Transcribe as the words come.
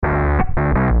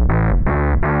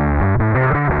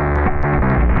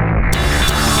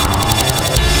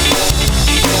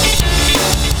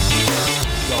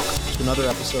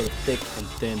to Thick and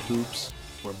Thin Hoops,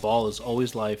 where ball is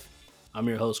always life. I'm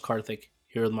your host, Karthik,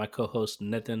 here with my co host,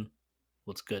 Nitin.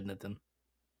 What's good, Nitin?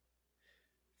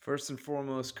 First and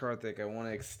foremost, Karthik, I want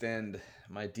to extend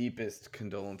my deepest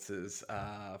condolences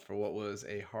for what was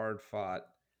a hard fought,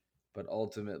 but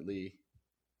ultimately,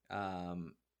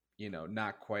 um,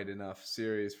 not quite enough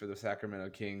series for the Sacramento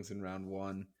Kings in round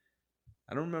one.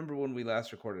 I don't remember when we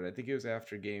last recorded. I think it was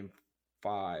after game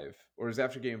five, or it was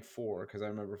after game four, because I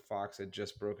remember Fox had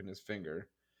just broken his finger.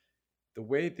 The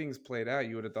way things played out,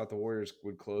 you would have thought the Warriors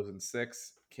would close in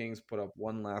six. Kings put up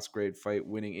one last great fight,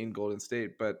 winning in Golden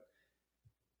State, but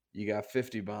you got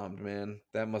 50 bombed, man.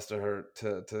 That must have hurt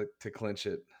to clinch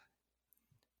it.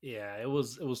 Yeah, it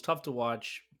was tough to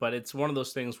watch, but it's one of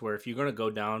those things where if you're gonna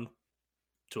go down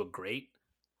to a great,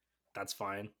 that's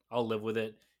fine. I'll live with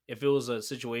it. If it was a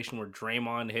situation where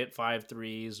Draymond hit five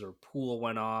threes or Poole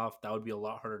went off, that would be a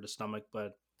lot harder to stomach.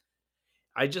 But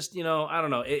I just, I don't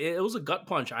know. It was a gut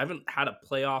punch. I haven't had a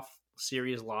playoff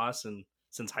series loss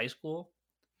since high school.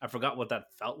 I forgot what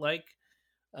that felt like.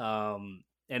 And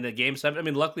the game seven, I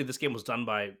mean, luckily this game was done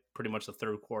by pretty much the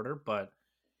third quarter, but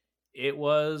it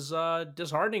was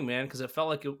disheartening, man, because it felt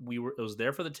like it was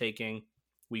there for the taking.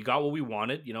 We got what we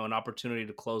wanted, an opportunity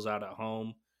to close out at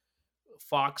home.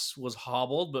 Fox was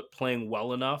hobbled, but playing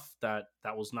well enough that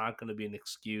that was not going to be an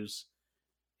excuse.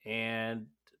 And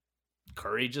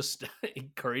Curry just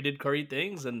Curry did Curry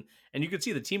things, and you could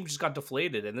see the team just got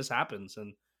deflated, and this happens,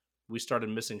 and we started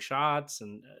missing shots,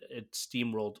 and it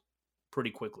steamrolled pretty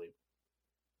quickly.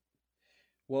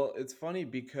 Well, it's funny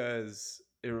because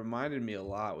it reminded me a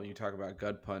lot when you talk about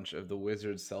gut punch of the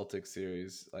Wizards Celtics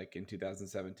series like in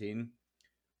 2017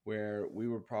 where we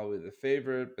were probably the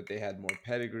favorite, but they had more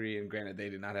pedigree, and granted they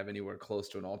did not have anywhere close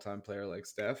to an all-time player like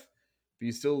Steph. But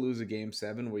you still lose a game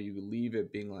 7 where you leave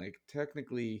it being like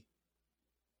technically,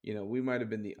 we might have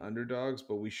been the underdogs,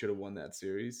 but we should have won that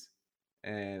series.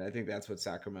 And I think that's what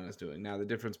Sacramento's doing. Now, the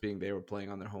difference being they were playing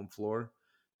on their home floor,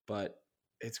 but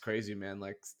it's crazy, man.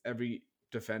 Like every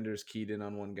defender's keyed in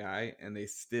on one guy, and they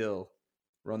still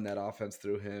run that offense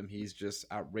through him. He's just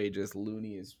outrageous.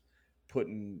 Looney is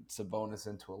putting Sabonis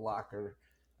into a locker.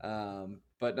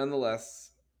 But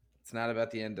nonetheless, it's not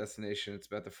about the end destination. It's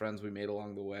about the friends we made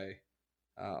along the way.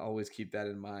 Always keep that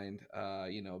in mind,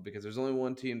 because there's only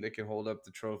one team that can hold up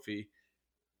the trophy.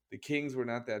 The Kings were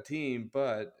not that team,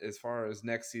 but as far as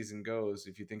next season goes,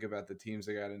 if you think about the teams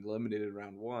that got eliminated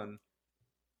round one,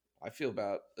 I feel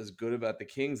about as good about the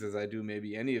Kings as I do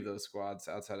maybe any of those squads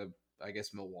outside of, I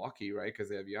guess, Milwaukee, right? Because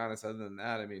they have Giannis. Other than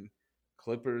that, I mean,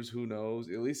 Clippers, who knows?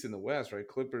 At least in the West, right?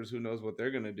 Clippers, who knows what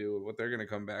they're going to do, what they're going to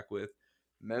come back with.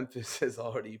 Memphis has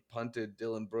already punted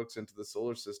Dylan Brooks into the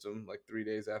solar system like 3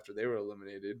 days after they were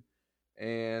eliminated.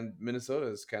 And Minnesota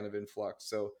is kind of in flux.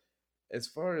 So as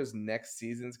far as next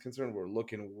season's concerned, we're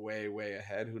looking way, way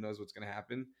ahead. Who knows what's going to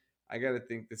happen? I got to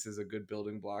think this is a good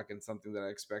building block and something that I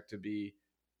expect to be,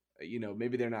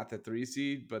 maybe they're not the 3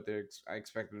 seed, but I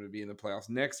expect them to be in the playoffs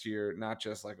next year, not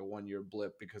just like a 1 year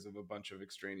blip because of a bunch of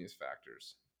extraneous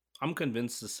factors. I'm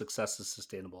convinced the success is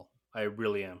sustainable. I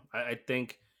really am. I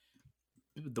think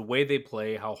the way they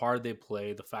play, how hard they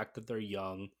play, the fact that they're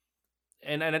young,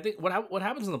 and I think what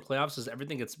happens in the playoffs is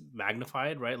everything gets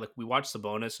magnified, right? Like we watch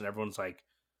Sabonis, and everyone's like,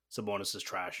 Sabonis is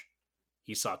trash.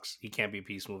 He sucks. He can't be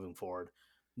peace moving forward.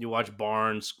 You watch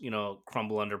Barnes,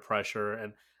 crumble under pressure,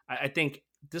 and I think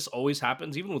this always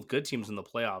happens, even with good teams in the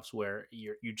playoffs, where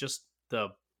you just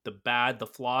the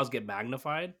flaws get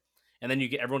magnified, and then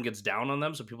everyone gets down on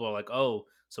them. So people are like, oh,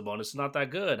 Sabonis is not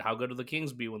that good. How good will the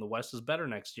Kings be when the West is better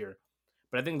next year?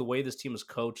 But I think the way this team is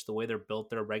coached, the way they're built,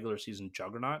 their regular season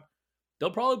juggernaut,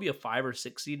 they'll probably be a 5 or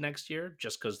 6 seed next year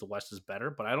just because the West is better.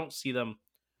 But I don't see them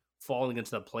falling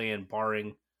into the play-in,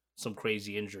 barring some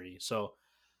crazy injury. So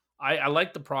I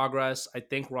like the progress. I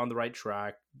think we're on the right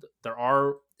track. There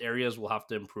are areas we'll have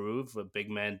to improve. Big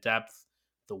man depth,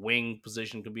 the wing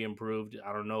position could be improved.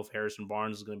 I don't know if Harrison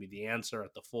Barnes is going to be the answer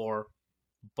at the four,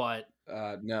 but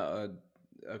No,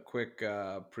 a quick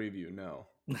preview. No,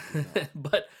 he's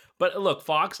not. but look,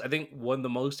 Fox. I think one of the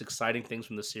most exciting things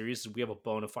from the series is we have a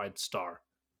bona fide star.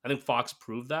 I think Fox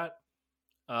proved that.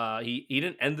 He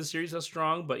didn't end the series as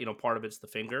strong, but part of it's the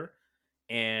finger,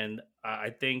 and I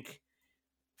think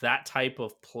that type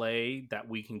of play that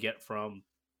we can get from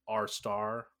our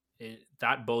star,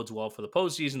 that bodes well for the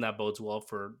postseason. That bodes well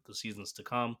for the seasons to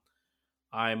come.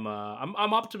 I'm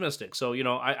optimistic. So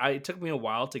it took me a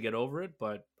while to get over it,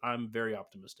 but I'm very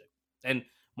optimistic. And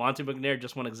Monty McNair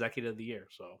just won Executive of the Year,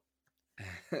 so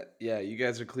Yeah, you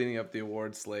guys are cleaning up the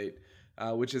award slate,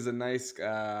 which is a nice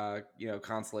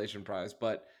consolation prize.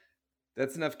 But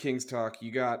that's enough Kings talk.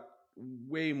 You got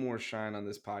way more shine on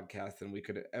this podcast than we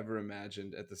could have ever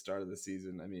imagined at the start of the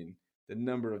season. I mean, the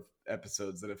number of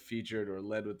episodes that have featured or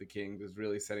led with the Kings is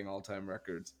really setting all-time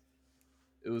records.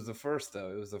 It was the first,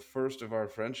 though. It was the first of our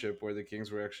friendship where the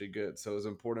Kings were actually good. So it was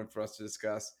important for us to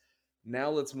discuss. Now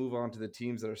let's move on to the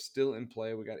teams that are still in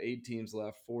play. We got 8 teams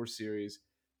left, 4 series.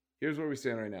 Here's where we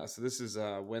stand right now. So this is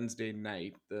Wednesday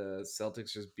night. The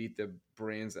Celtics just beat the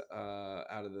brains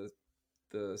out of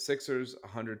the Sixers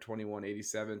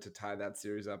 121-87 to tie that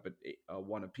series up at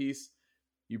 1 apiece.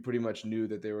 You pretty much knew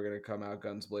that they were going to come out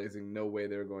guns blazing. No way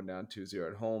they were going down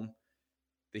 2-0 at home.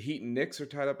 The Heat and Knicks are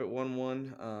tied up at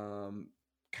 1-1.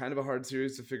 Kind of a hard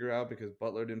series to figure out because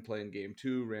Butler didn't play in game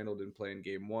 2. Randall didn't play in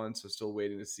game 1. So still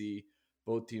waiting to see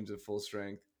both teams at full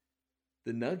strength.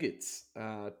 The Nuggets,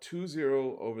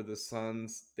 2-0 over the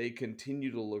Suns. They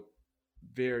continue to look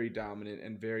very dominant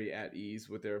and very at ease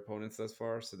with their opponents thus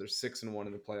far. So they're 6-1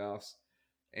 in the playoffs,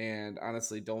 and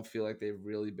honestly, don't feel like they've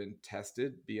really been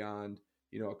tested beyond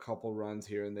a couple runs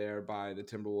here and there by the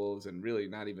Timberwolves, and really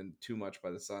not even too much by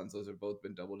the Suns. Those have both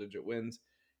been double-digit wins.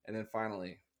 And then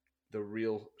finally, the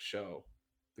real show,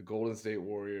 the Golden State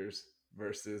Warriors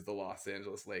versus the Los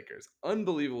Angeles Lakers.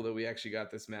 Unbelievable that we actually got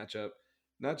this matchup.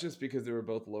 Not just because they were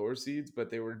both lower seeds,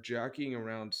 but they were jockeying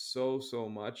around so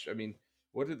much. I mean,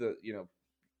 what did the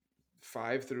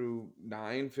 5 through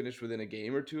 9 finished within a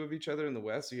game or two of each other in the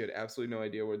West. So you had absolutely no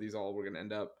idea where these all were going to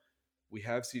end up. We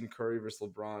have seen Curry versus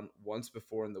LeBron once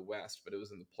before in the West, but it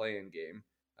was in the play-in game.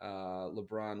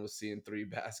 LeBron was seeing 3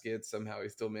 baskets. Somehow he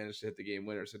still managed to hit the game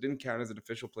winner. So it didn't count as an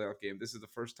official playoff game. This is the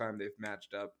first time they've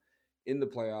matched up in the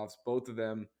playoffs. Both of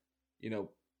them,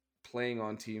 playing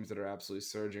on teams that are absolutely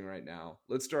surging right now.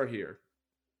 Let's start here.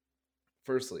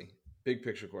 Firstly, big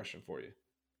picture question for you.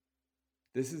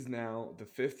 This is now the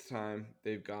 5th time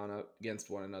they've gone up against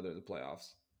one another in the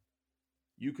playoffs.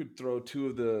 You could throw 2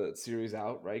 of the series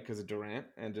out, right, because of Durant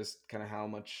and just kind of how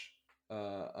much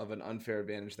of an unfair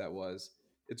advantage that was.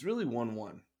 It's really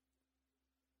 1-1.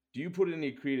 Do you put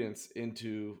any credence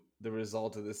into the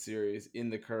result of this series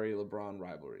in the Curry-LeBron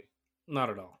rivalry?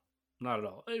 Not at all. Not at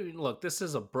all. I mean, look, this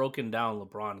is a broken down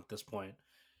LeBron at this point.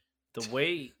 The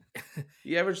way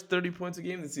He averaged 30 points a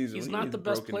game this season. What he's do you mean not he's the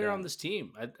best broken player on down? this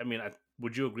team. I mean,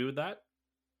 would you agree with that?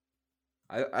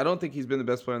 I don't think he's been the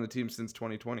best player on the team since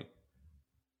 2020.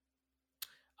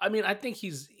 I mean, I think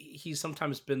he's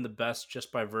sometimes been the best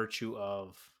just by virtue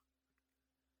of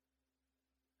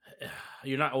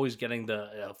you're not always getting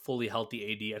the fully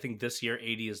healthy AD. I think this year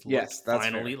AD has looked Yes, that's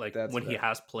finally fair. like That's when he fair.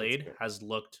 has That's played fair. has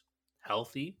looked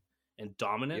healthy and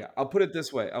dominant. Yeah, I'll put it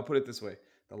this way.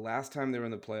 The last time they were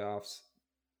in the playoffs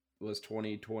was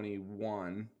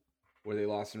 2021, where they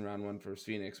lost in round 1 versus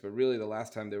Phoenix. But really, the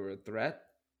last time they were a threat,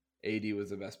 AD was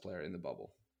the best player in the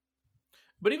bubble.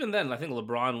 But even then, I think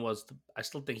LeBron was. I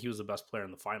still think he was the best player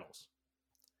in the finals.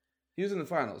 He was in the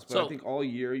finals, but I So think all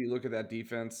year you look at that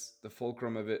defense, the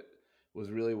fulcrum of it was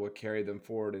really what carried them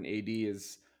forward. And AD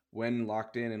is, when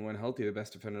locked in and when healthy, the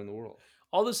best defender in the world.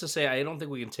 all this to say, I don't think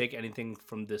we can take anything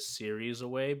from this series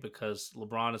away because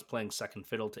LeBron is playing second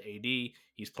fiddle to AD.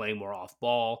 He's playing more off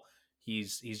ball.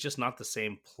 He's just not the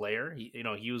same player.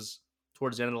 He was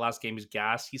towards the end of the last game. He's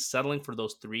gassed. He's settling for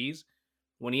those threes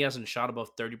when he hasn't shot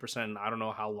above 30% in I don't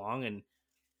know how long. And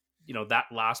that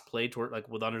last play toward like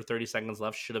with under 30 seconds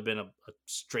left should have been a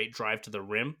straight drive to the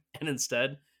rim, and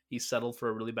instead he settled for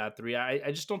a really bad three.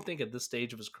 I just don't think at this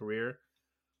stage of his career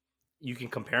you can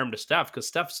compare him to Steph because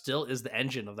Steph still is the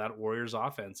engine of that Warriors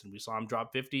offense. And we saw him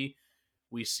drop 50.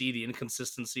 We see the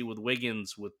inconsistency with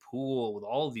Wiggins, with Poole, with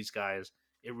all of these guys.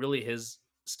 It really is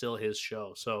still his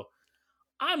show. So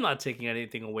I'm not taking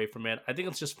anything away from it. I think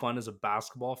it's just fun as a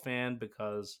basketball fan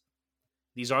because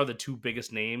these are the 2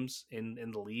 biggest names in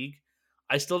the league.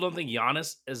 I still don't think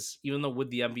Giannis is, even though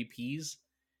with the MVPs,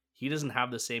 he doesn't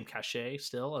have the same cachet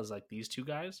still as like these 2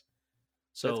 guys.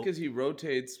 That's So because he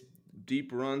rotates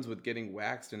deep runs with getting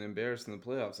waxed and embarrassed in the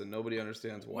playoffs, and nobody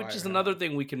understands why which is or another how.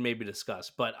 thing we can maybe discuss.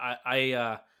 But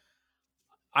I'll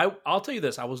tell you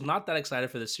this: I was not that excited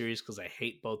for this series because I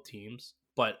hate both teams.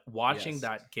 But watching Yes.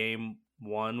 that game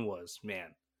 1 was, man,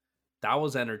 that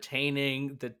was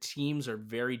entertaining. The teams are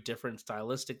very different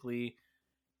stylistically.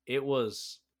 It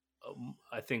was,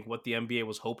 I think, what the NBA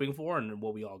was hoping for and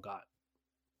what we all got.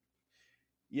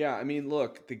 Yeah, I mean,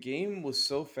 look, the game was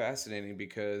so fascinating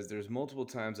because there's multiple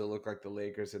times it looked like the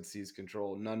Lakers had seized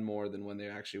control, none more than when they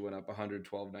actually went up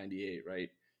 112-98, right?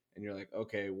 And you're like,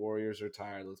 okay, Warriors are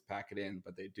tired, let's pack it in.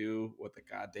 But they do what the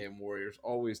goddamn Warriors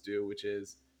always do, which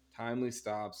is timely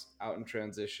stops, out in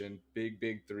transition,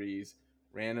 big threes.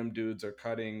 Random dudes are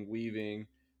cutting, weaving.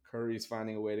 Curry's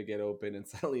finding a way to get open, and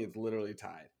suddenly it's literally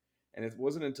tied. And it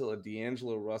wasn't until a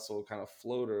D'Angelo Russell kind of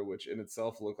floater, which in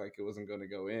itself looked like it wasn't going to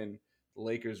go in, the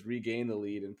Lakers regained the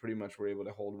lead and pretty much were able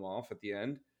to hold them off at the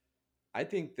end. I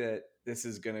think that this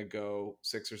is going to go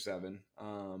 6 or 7.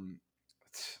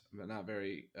 But not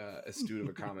very astute of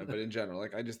a comment, but in general,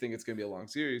 like I just think it's going to be a long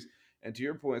series. And to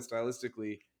your point,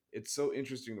 stylistically, it's so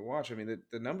interesting to watch. I mean,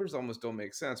 the numbers almost don't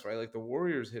make sense, right? Like the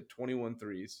Warriors hit 21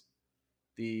 threes,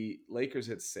 the Lakers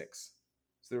hit 6.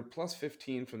 So they're plus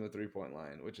 15 from the 3-point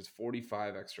line, which is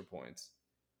 45 extra points.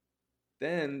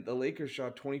 Then the Lakers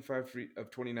shot 25 of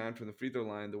 29 from the free throw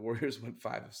line. The Warriors went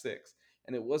 5 of 6.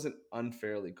 And it wasn't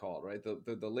unfairly called, right?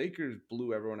 The Lakers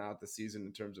blew everyone out this season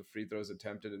in terms of free throws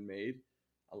attempted and made.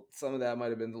 Some of that might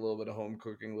have been a little bit of home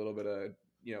cooking, a little bit of,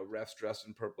 refs dressed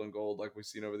in purple and gold like we've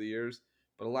seen over the years.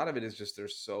 But a lot of it is just they're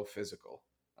so physical.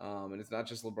 And it's not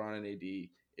just LeBron and AD.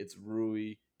 It's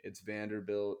Rui, it's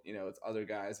Vanderbilt, it's other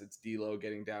guys. It's D'Lo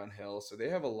getting downhill. So they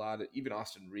have a lot of, even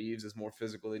Austin Reeves is more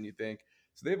physical than you think.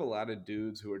 So they have a lot of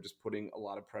dudes who are just putting a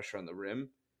lot of pressure on the rim.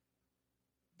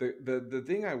 The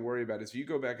thing I worry about is if you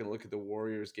go back and look at the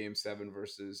Warriors game 7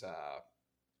 versus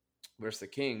the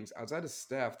Kings, outside of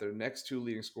Steph, their next 2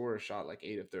 leading scorers shot like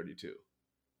 8 of 32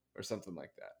 or something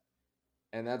like that.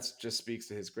 And that just speaks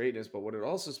to his greatness. But what it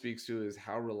also speaks to is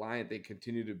how reliant they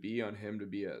continue to be on him to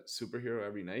be a superhero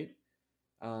every night.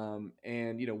 And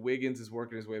Wiggins is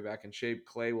working his way back in shape.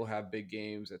 Clay will have big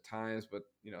games at times, but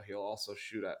he'll also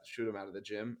shoot him out of the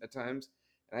gym at times.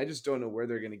 And I just don't know where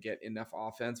they're going to get enough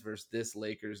offense versus this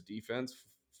Lakers defense.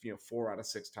 4 out of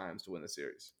 6 times to win the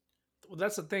series. Well,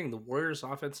 that's the thing. The Warriors'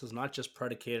 offense is not just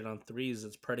predicated on threes;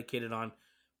 it's predicated on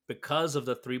because of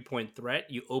the 3-point threat.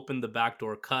 You open the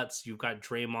backdoor cuts. You've got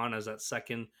Draymond as that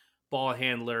second ball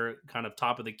handler, kind of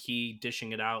top of the key,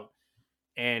 dishing it out,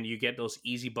 and you get those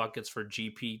easy buckets for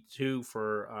GP2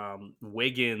 for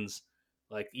Wiggins.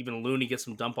 Like even Looney gets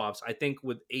some dump offs. I think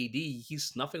with AD, he's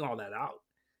snuffing all that out.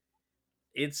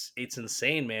 It's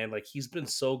insane, man. Like he's been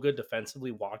so good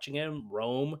defensively. Watching him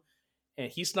roam, and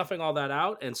he's snuffing all that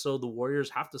out. And so the Warriors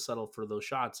have to settle for those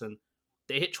shots. And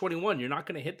they hit 21. You're not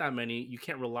going to hit that many. You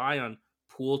can't rely on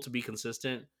Poole to be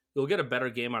consistent. You'll get a better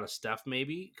game out of Steph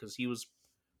maybe because he was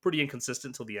pretty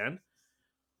inconsistent till the end.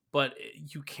 But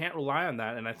you can't rely on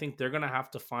that. And I think they're going to have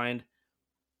to find,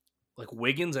 like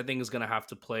Wiggins, I think is going to have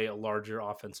to play a larger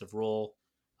offensive role.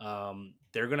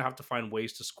 They're going to have to find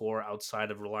ways to score outside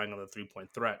of relying on the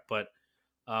 3-point threat. But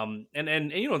and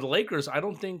the Lakers, I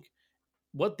don't think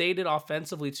what they did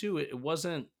offensively too, it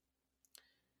wasn't,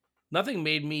 nothing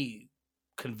made me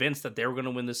convinced that they were going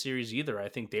to win the series either. I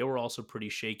think they were also pretty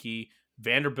shaky.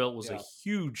 Vanderbilt was a Yeah.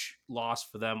 huge loss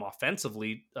for them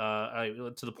offensively,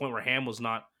 to the point where Ham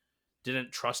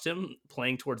didn't trust him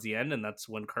playing towards the end, and that's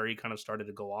when Curry kind of started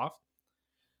to go off.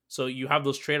 So you have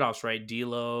those trade offs, right?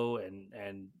 D'Lo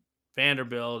and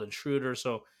Vanderbilt and Schroeder.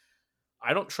 So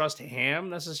I don't trust Ham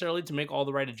necessarily to make all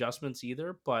the right adjustments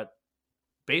either, but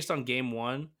based on game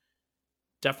 1,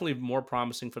 definitely more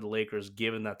promising for the Lakers,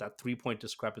 given that 3-point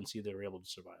discrepancy they were able to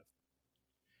survive.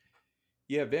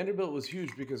 Yeah, Vanderbilt was huge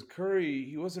because Curry,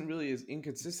 he wasn't really as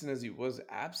inconsistent as he was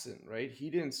absent, right? He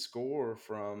didn't score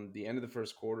from the end of the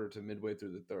first quarter to midway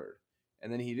through the third.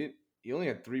 And then he only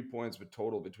had 3 points but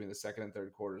total between the second and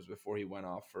third quarters before he went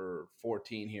off for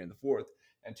 14 here in the fourth.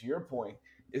 And to your point,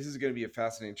 this is going to be a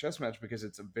fascinating chess match because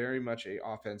it's a very much a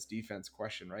offense defense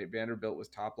question, right? Vanderbilt was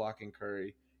top blocking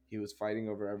Curry. He was fighting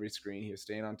over every screen. He was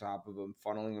staying on top of him,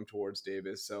 funneling him towards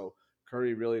Davis. So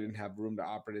Curry really didn't have room to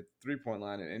operate at the 3-point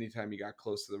line. And anytime he got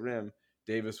close to the rim,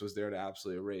 Davis was there to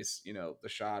absolutely erase, the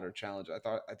shot or challenge.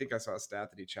 I think I saw a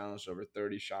stat that he challenged over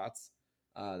 30 shots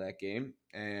that game.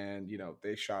 And,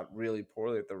 they shot really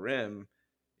poorly at the rim.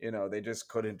 They just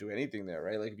couldn't do anything there,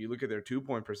 right? Like if you look at their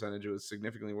 2-point percentage, it was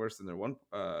significantly worse than their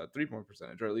 3-point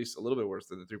percentage, or at least a little bit worse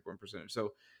than the 3-point percentage.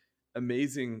 So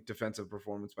amazing defensive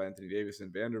performance by Anthony Davis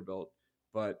and Vanderbilt.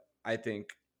 But I think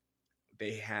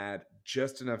they had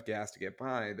just enough gas to get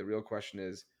by. The real question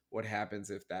is what happens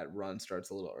if that run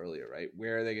starts a little earlier, right?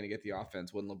 Where are they going to get the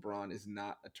offense when LeBron is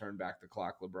not a turn back the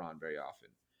clock LeBron very often?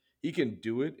 He can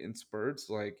do it in spurts.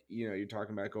 Like, you're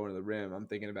talking about going to the rim. I'm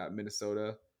thinking about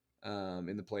Minnesota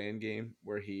in the play-in game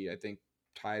where he, I think,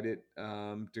 tied it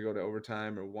to go to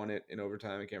overtime or won it in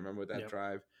overtime. I can't remember what that Yep.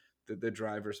 drive. The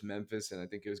drive versus Memphis, and I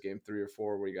think it was game 3 or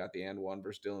 4 where he got the and one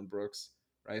versus Dylan Brooks,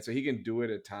 right? So he can do it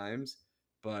at times,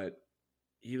 but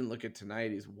even look at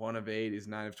tonight, he's 1 of 8, he's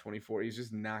 9 of 24. He's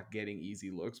just not getting easy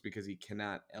looks because he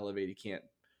cannot elevate, he can't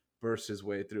burst his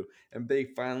way through. And they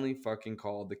finally fucking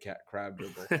called the crab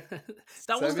dribble.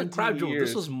 That wasn't a 17 crab dribble.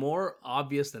 This was years, more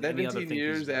obvious than any other 17 thing he's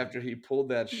years done. after he pulled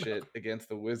that shit against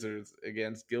the Wizards,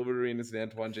 against Gilbert Arenas and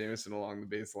Antoine Jameson along the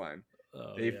baseline.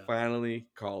 Oh They yeah, finally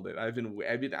called it.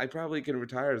 I probably can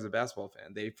retire as a basketball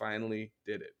fan. They finally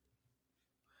did it.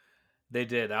 they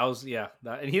did. That was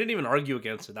and he didn't even argue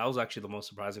against it. That was actually the most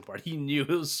surprising part. He knew it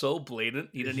was so blatant.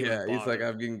 He didn't even Yeah, he's like, bother.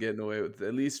 I've been getting away with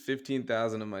at least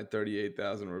 15,000 of my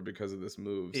 38,000 were because of this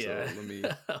move. So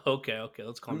Yeah. Okay. Okay.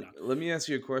 Let's calm down. let me ask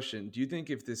you a question. Do you think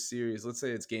if this series, let's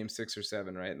say it's game 6 or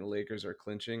 7, right, and the Lakers are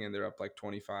clinching and they're up like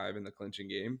 25 in the clinching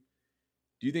game,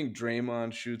 do you think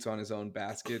Draymond shoots on his own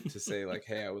basket to say like,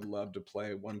 "Hey, I would love to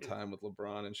play one time with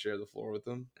LeBron and share the floor with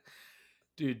him"?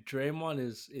 Dude, Draymond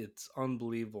is it's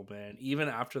unbelievable, man. Even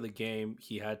after the game,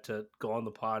 he had to go on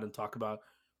the pod and talk about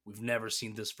we've never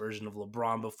seen this version of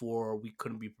LeBron before. We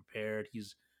couldn't be prepared.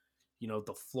 He's,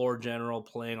 the floor general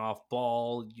playing off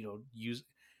ball, use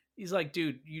he's like,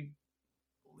 dude, you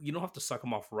don't have to suck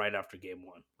him off right after game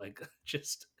one. Like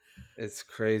just It's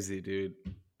crazy, dude.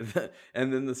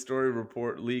 And then the story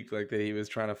report leaked like that he was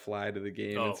trying to fly to the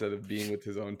game oh. instead of being with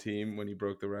his own team when he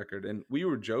broke the record. And we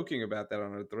were joking about that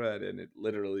on our thread, and it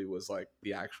literally was like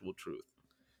the actual truth.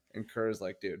 And Kerr's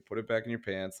like, dude, put it back in your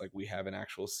pants. Like we have an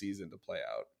actual season to play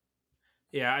out.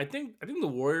 Yeah, I think the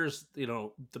Warriors,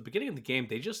 the beginning of the game,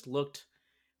 they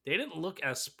didn't look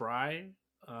as spry.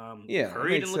 Yeah, that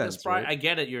Curry makes didn't look as sense, spry. right? I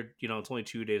get it. It's only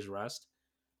 2 days rest.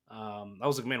 I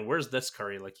was like, man, where's this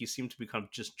Curry? Like he seemed to be kind of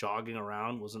just jogging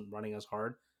around, wasn't running as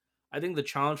hard. I think the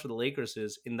challenge for the Lakers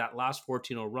is in that last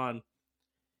 14-0 run,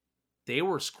 they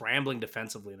were scrambling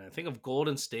defensively. And I think if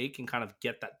Golden State can kind of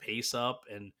get that pace up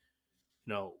and,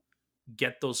 know,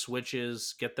 get those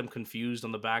switches, get them confused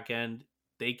on the back end,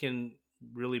 they can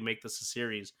really make this a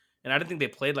series. And I didn't think they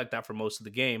played like that for most of the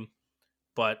game,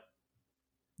 but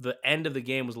the end of the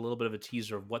game was a little bit of a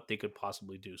teaser of what they could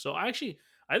possibly do. So I think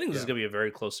this is Yeah. going to be a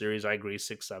very close series. I agree,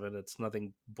 6-7. It's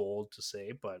nothing bold to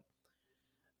say, but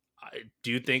I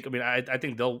do think. I mean, I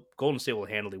think they'll Golden State will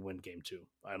handily win game two.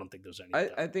 I don't think there's any I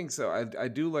doubt. think so. I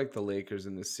do like the Lakers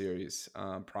in this series.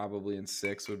 Probably in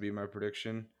 6 would be my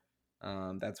prediction.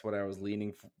 That's what I was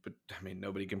leaning for, but I mean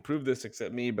nobody can prove this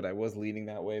except me. But I was leaning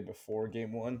that way before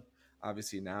Game 1.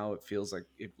 Obviously now it feels like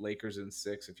if Lakers in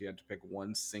 6, if you had to pick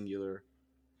one singular,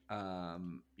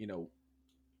 you know,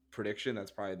 prediction,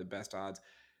 that's probably the best odds.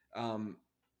 Um,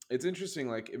 it's interesting.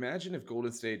 Like, imagine if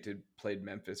Golden State did played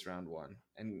Memphis round 1,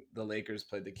 and the Lakers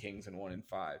played the Kings in 1 and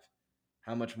 5.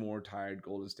 How much more tired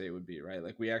Golden State would be, right?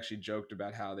 Like, we actually joked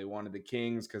about how they wanted the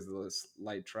Kings because of this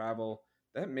light travel.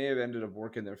 That may have ended up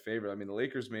working their favor. I mean, the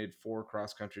Lakers made 4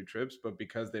 cross country trips, but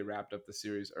because they wrapped up the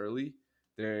series early,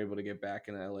 they're able to get back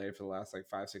in LA for the last like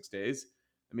 5, 6 days.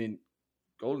 I mean,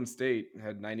 Golden State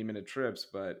had 90-minute trips,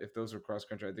 but if those were cross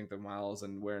country, I think the miles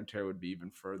and wear and tear would be even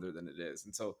further than it is.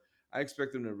 And so I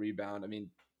expect them to rebound. I mean,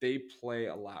 they play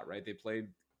a lot, right? They played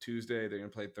Tuesday, they're going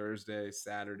to play Thursday,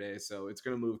 Saturday, so it's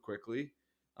going to move quickly.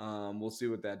 We'll see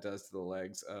what that does to the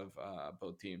legs of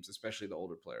both teams, especially the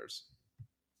older players.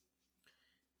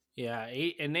 Yeah,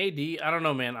 and AD, I don't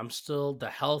know, man. I'm still the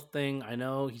health thing. I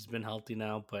know he's been healthy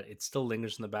now, but it still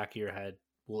lingers in the back of your head.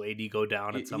 Will AD go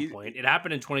down He, at some point? he, It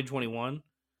happened in 2021.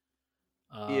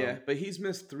 yeah, Um, but he's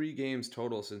missed 3 games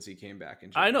total since he came back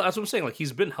in I know that's January. what I'm saying. Like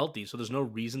he's been healthy, so there's no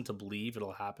reason to believe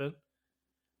it'll happen.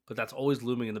 But that's always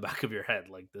looming in the back of your head.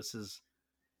 Like it's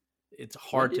When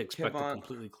hard to did expect a Kevon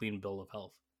completely clean bill of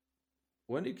health.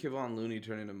 when did Kevon Looney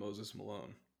turn into Moses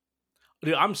Malone?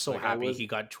 Dude, I'm so Like I happy was he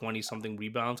got 20 something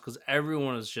rebounds because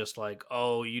everyone is just like,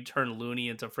 oh, you turn Looney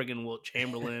into friggin' Wilt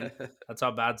Chamberlain. That's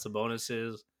how bad Sabonis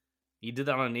is. He did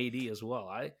that on AD as well.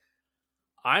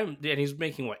 And he's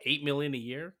making what, 8 million a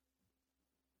year?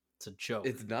 It's a joke.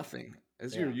 It's nothing.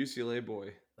 As your Yeah, UCLA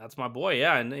boy. that's my boy.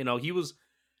 Yeah, and he was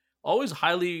always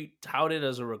highly touted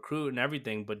as a recruit and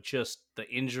everything, but just the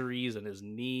injuries and his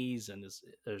knees and his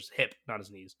hip, not his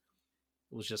knees,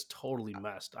 it was just totally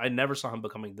messed. I never saw him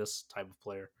becoming this type of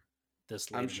player this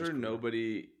I'm late in his sure career.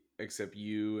 nobody except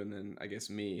you and then I guess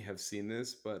me have seen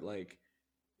this, but like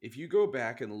if you go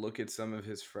back and look at some of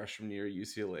his freshman year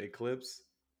UCLA clips,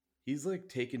 he's like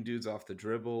taking dudes off the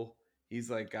dribble.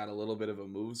 He's like got a little bit of a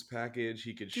moves package.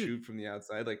 He could Dude, shoot from the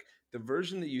outside. Like the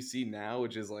version that you see now,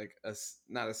 which is like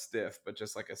not a stiff, but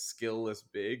just like a skillless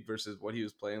big versus what he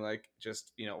was playing like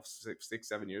just 6,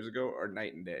 7 years ago, are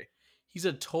night and day. he's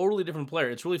a totally different player.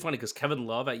 It's really funny because Kevin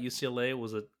Love at UCLA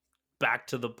was a back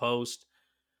to the post,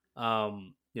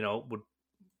 would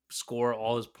score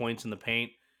all his points in the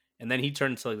paint. And then he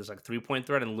turned into like this like 3-point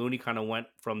threat, and Looney kind of went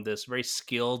from this very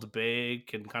skilled big,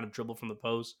 can kind of dribble from the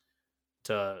post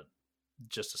to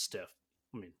just a stiff.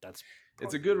 I mean, that's It's a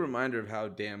probably good the reminder of how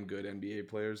damn good NBA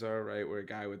players are, right? Where a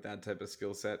guy with that type of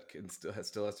skill set can still has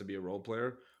to be a role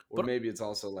player, or but maybe it's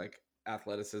also like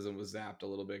athleticism was zapped a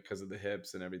little bit because of the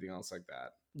hips and everything else like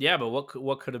that. Yeah, but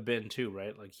what could have been too,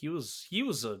 right? Like he was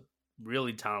a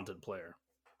really talented player,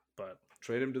 but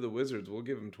Trade him to the Wizards. We'll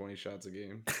give him 20 shots a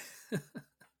game.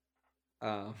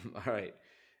 All right.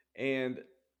 And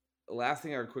last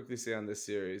thing I would quickly say on this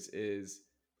series is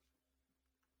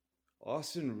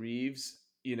Austin Reeves,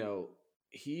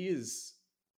 he is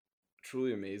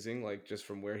truly amazing. Like just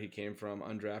from where he came from,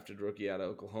 undrafted rookie out of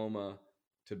Oklahoma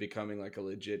to becoming like a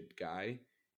legit guy.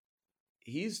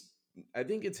 He's I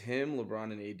think it's him,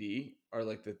 LeBron, and AD are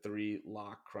like the three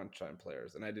lock crunch time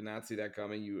players. And I did not see that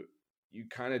coming. You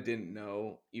kind of didn't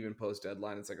know even post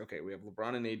deadline. It's like, okay, we have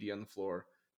LeBron and AD on the floor.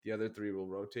 The other three will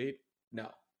rotate. No,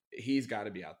 he's got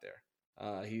to be out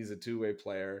there. He's a two-way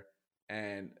player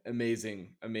and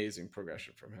amazing, amazing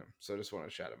progression from him. So I just want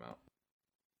to shout him out.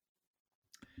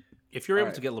 if you're All able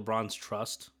right. to get LeBron's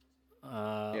trust,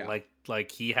 Yeah.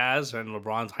 like he has, and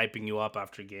LeBron's hyping you up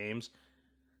after games,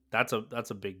 that's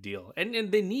a big deal.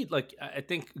 And they need like I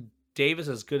think Davis,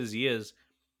 as good as he is,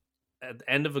 at the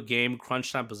end of a game,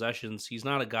 crunch time possessions, he's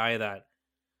not a guy that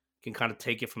can kind of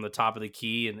take it from the top of the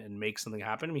key and make something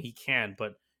happen. I mean, he can,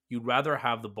 but you'd rather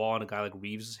have the ball in a guy like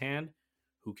Reeves' hand,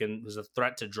 who's a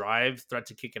threat to drive, threat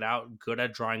to kick it out, good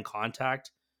at drawing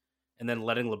contact, and then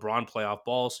letting LeBron play off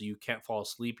ball so you can't fall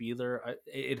asleep either.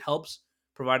 It helps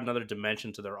provide another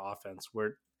dimension to their offense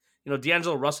where,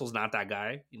 D'Angelo Russell's not that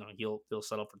guy. He'll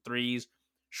settle for threes. Mm-hmm.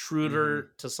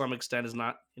 Schroeder to some extent is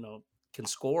not, can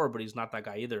score, but he's not that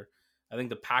guy either. I think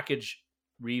the package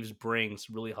Reeves brings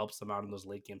really helps them out in those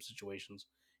late game situations,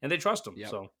 and they trust him. Yep.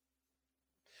 So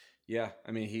Yeah.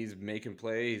 I mean, he's making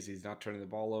plays. He's not turning the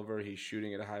ball over. He's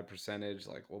shooting at a high percentage.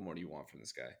 Like, what more do you want from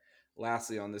this guy?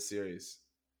 Lastly, on this series,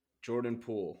 Jordan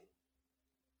Poole,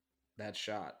 that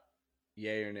shot,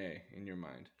 yay or nay in your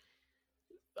mind?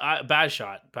 bad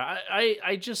shot, but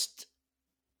I just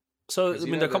so Because I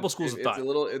mean there are a couple schools of it's a thought.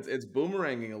 little it's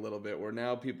boomeranging a little bit where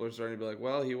now people are starting to be like,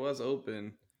 well, he was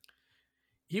open.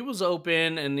 He was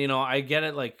open, and I get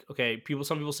it. Like, okay,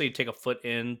 some people say you take a foot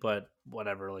in, but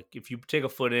whatever. Like, if you take a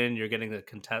foot in, you're getting the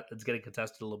contest. It's getting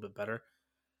contested a little bit better.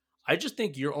 I just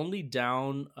think you're only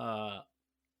down.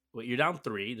 You're down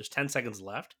three. There's 10 seconds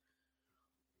left.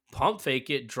 Pump fake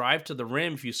it, drive to the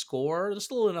rim. If you score, there's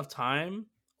still enough time,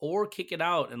 or kick it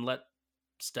out and let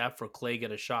Steph or Clay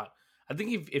get a shot. I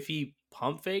think if he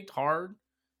pump faked hard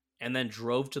and then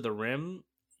drove to the rim,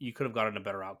 you could have gotten a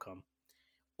better outcome.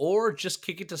 Or just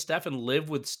kick it to Steph and live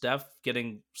with Steph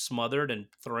getting smothered and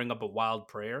throwing up a wild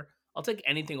prayer. I'll take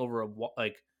anything over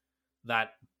like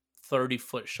that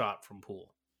 30-foot shot from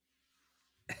Poole.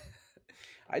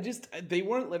 They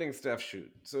weren't letting Steph shoot,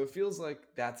 so it feels like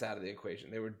that's out of the equation.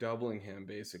 They were doubling him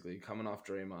basically, coming off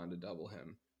Draymond to double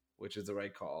him, which is the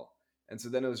right call. And so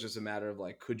then it was just a matter of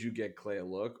like, could you get Clay a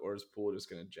look, or is Poole just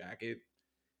going to jack it?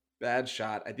 Bad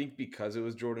shot. I think because it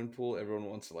was Jordan Poole, everyone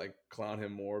wants to like clown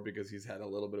him more because he's had a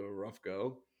little bit of a rough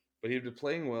go. But he'd been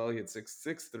playing well. He had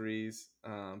six threes.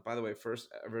 By the way, first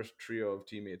ever trio of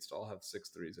teammates to all have six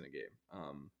threes in a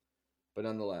game. But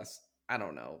nonetheless, I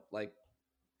don't know. Like,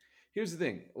 here's the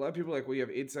thing: a lot of people are like, well, you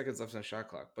have 8 seconds left on the shot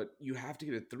clock, but you have to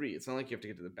get a three. It's not like you have to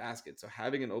get to the basket. So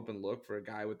having an open look for a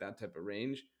guy with that type of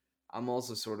range, I'm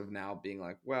also sort of now being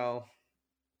like, well,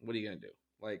 what are you gonna do?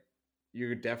 Like,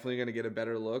 you're definitely gonna get a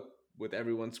better look with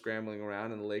everyone scrambling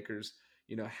around and the Lakers,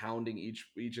 hounding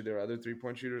each of their other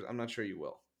 3-point shooters. I'm not sure you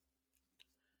will.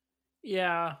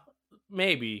 Yeah,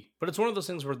 maybe. But it's one of those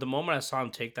things where the moment I saw him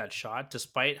take that shot,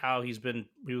 despite how he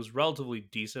was relatively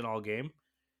decent all game,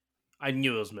 I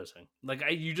knew it was missing. Like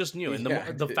you just knew. And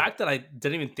Yeah, the fact that I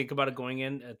didn't even think about it going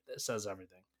in, it says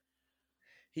everything.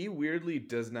 he weirdly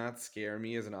does not scare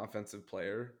me as an offensive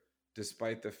player,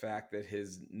 despite the fact that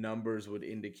his numbers would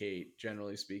indicate,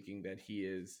 generally speaking, that he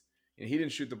is. He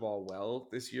didn't shoot the ball well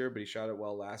this year, but he shot it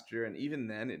well last year. And even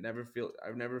then,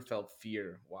 I've never felt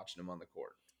fear watching him on the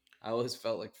court. I always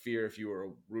felt like fear if you were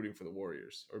rooting for the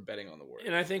Warriors or betting on the And I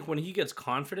Warriors. think when he gets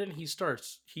confident, he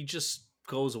just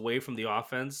goes away from the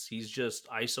offense. He's just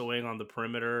isoing on the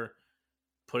perimeter,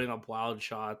 putting up wild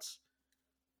shots.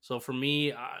 So for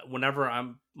me,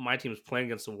 whenever my team is playing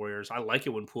against the Warriors, I like it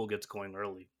when Poole gets going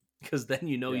early because then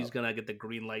Yeah. he's gonna get the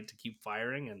green light to keep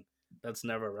firing, and that's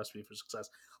never a recipe for success.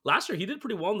 Last year, he did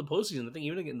pretty well in the postseason. I think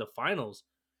even in the finals,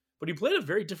 but he played a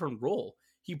very different role.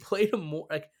 He played a more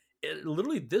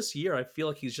literally this year. I feel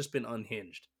like he's just been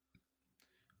unhinged.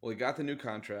 Well, he got the new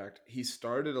contract. He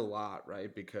started a lot,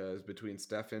 right? Because between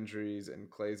Steph injuries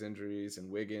and Clay's injuries and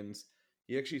Wiggins,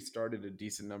 he actually started a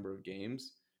decent number of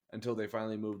games until they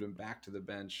finally moved him back to the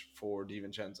bench for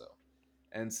DiVincenzo.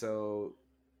 And so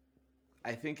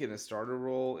I think in a starter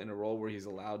role, in a role where he's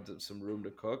allowed some room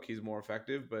to cook, he's more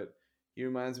effective. But He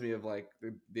reminds me of like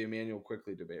the Emmanuel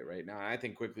Quickly debate right now. I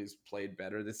think Quickly's played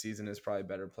better this season, is probably a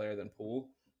better player than Poole,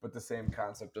 but the same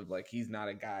concept of like he's not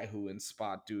a guy who in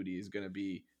spot duty is going to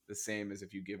be the same as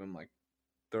if you give him like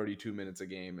 32 minutes a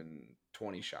game and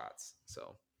 20 shots.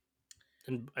 So,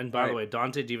 And all by the right. way,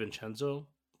 Dante DiVincenzo,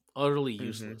 utterly Mm-hmm.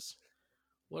 useless.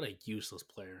 What a useless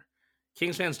player.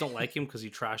 Kings fans don't like him because he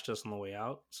trashed us on the way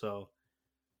out. So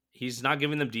he's not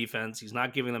giving them defense. He's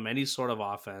not giving them any sort of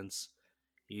offense.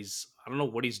 I don't know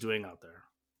what he's doing out there.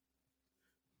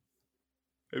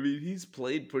 I mean, he's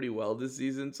played pretty well this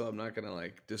season, so I'm not gonna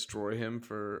like destroy him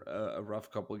for a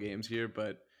rough couple games here.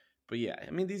 But yeah,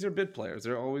 I mean, these are bid players.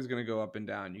 They're always gonna go up and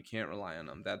down. You can't rely on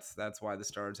them. That's why the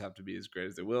Stars have to be as great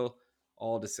as they will.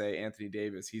 All to say, Anthony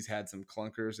Davis, he's had some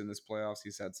clunkers in this playoffs.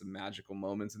 He's had some magical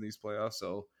moments in these playoffs,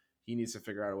 so he needs to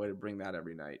figure out a way to bring that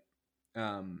every night.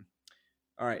 Um,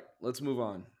 all right, let's move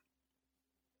on.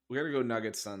 We got to go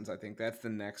Nuggets Suns. I think that's the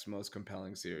next most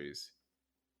compelling series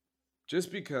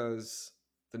just because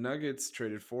the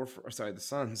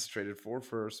Suns traded four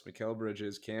firsts, Mikal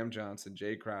Bridges, Cam Johnson,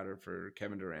 Jay Crowder for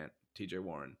Kevin Durant, TJ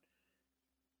Warren.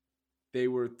 They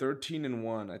were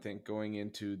 13-1, I think, going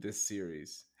into this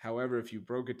series. However, if you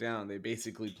broke it down, they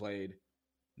basically played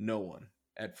no one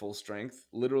at full strength.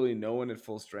 Literally no one at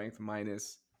full strength,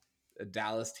 minus a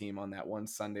Dallas team on that one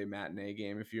Sunday matinee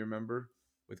game, if you remember,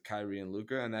 with Kyrie and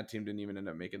Luca, and that team didn't even end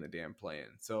up making the damn play in.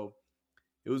 So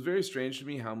it was very strange to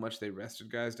me how much they rested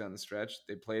guys down the stretch.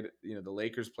 They played, the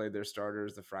Lakers played their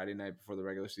starters the Friday night before the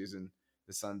regular season.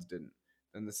 The Suns didn't.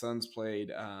 Then the Suns played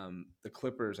the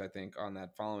Clippers, I think, on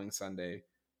that following Sunday.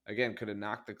 Again, could have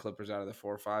knocked the Clippers out of the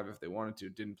 4-5 if they wanted to.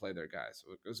 Didn't play their guys.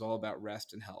 So it was all about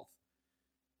rest and health,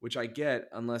 which I get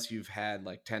unless you've had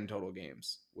like 10 total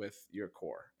games with your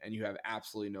core and you have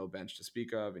absolutely no bench to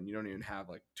speak of, and you don't even have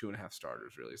like two and a half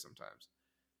starters really sometimes.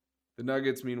 The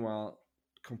Nuggets, meanwhile,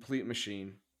 complete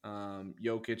machine.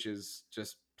 Jokic is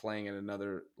just playing at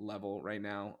another level right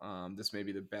now. This may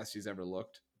be the best he's ever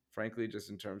looked, frankly,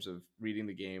 just in terms of reading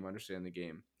the game, understanding the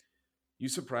game. You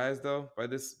surprised though by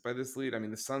this lead? I mean,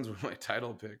 the Suns were my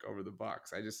title pick over the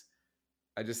Bucks. I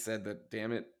just said that,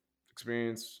 damn it,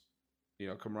 experience,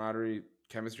 camaraderie,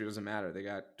 chemistry doesn't matter. They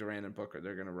got Durant and Booker.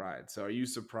 They're going to ride. So are you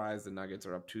surprised the Nuggets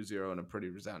are up 2-0 in a pretty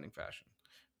resounding fashion?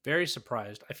 Very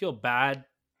surprised. I feel bad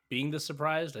being this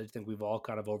surprised. I think we've all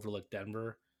kind of overlooked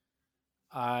Denver.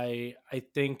 I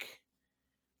think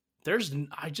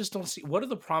I just don't see what are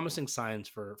the promising signs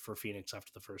for Phoenix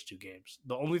after the first two games.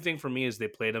 The only thing for me is they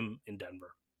played them in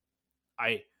Denver.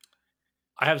 I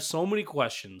I have so many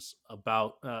questions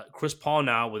about Chris Paul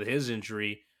now with his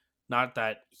injury. Not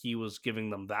that he was giving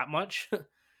them that much,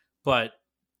 but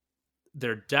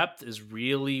their depth is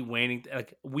really waning.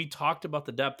 Like we talked about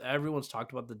the depth, everyone's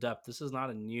talked about the depth. This is not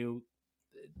a new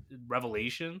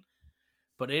revelation,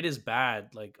 but it is bad.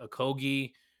 Like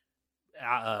Okogie,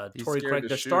 He's Torrey scared Craig. to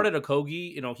There shoot. started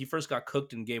Okogie. He first got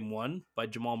cooked in game one by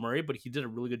Jamal Murray, but he did a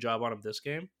really good job on him this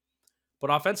game. But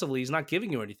offensively, he's not giving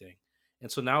you anything.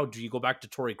 And so now, do you go back to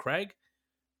Torrey Craig,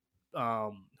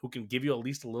 who can give you at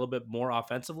least a little bit more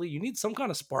offensively? You need some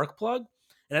kind of spark plug.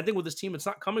 And I think with this team, it's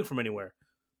not coming from anywhere.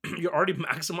 You're already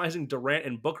maximizing Durant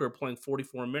and Booker playing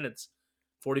 44 minutes,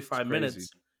 It's 45 crazy. minutes.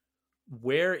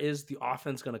 Where is the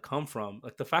offense going to come from?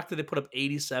 Like the fact that they put up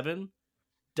 87,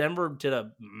 Denver did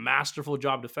a masterful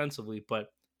job defensively, but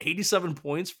 87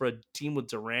 points for a team with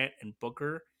Durant and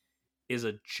Booker is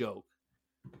a joke.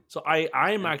 So I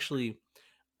am And actually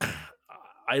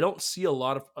I don't see a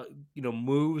lot of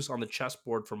moves on the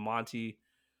chessboard for Monty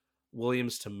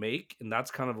Williams to make, and that's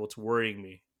kind of what's worrying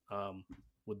me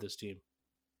with this team.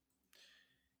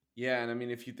 yeah, and I mean,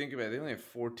 if you think about it, they only have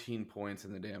 14 points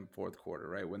in the damn fourth quarter,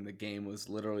 right? When the game was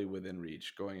literally within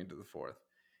reach going into the fourth.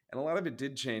 And a lot of it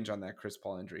did change on that Chris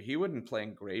Paul injury. He wasn't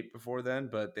playing great before then,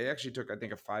 but they actually took, I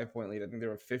think, a 5-point lead. I think they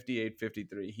were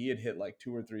 58-53. He had hit like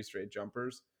two or three straight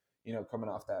jumpers, coming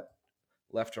off that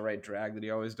left to right drag that he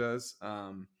always does.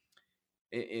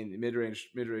 In mid range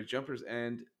jumpers,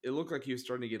 and it looked like he was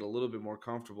starting to get a little bit more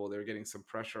comfortable. They were getting some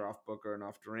pressure off Booker and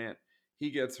off Durant.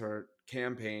 He gets hurt.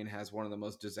 Campaign has one of the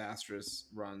most disastrous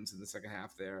runs in the second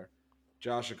half there.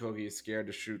 Josh Okogie is scared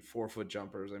to shoot 4-foot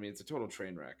jumpers. I mean, it's a total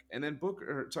train wreck. And then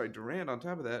Durant on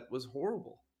top of that was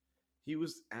horrible. He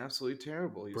was absolutely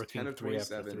terrible. He was 10 Bricking of three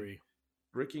after 27, three.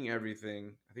 bricking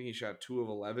everything. I think he shot 2 of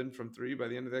 11 from three by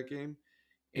the end of that game.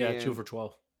 Yeah, two And for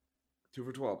 12. 2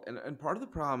 for 12. And part of the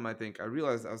problem, I think, I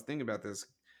realized I was thinking about this.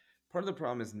 Part of the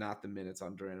problem is not the minutes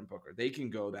on Durant and Booker. They can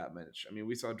go that much. I mean,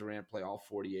 we saw Durant play all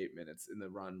 48 minutes in the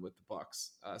run with the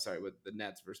Bucks. With the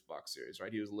Nets versus Bucks series,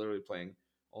 right? He was literally playing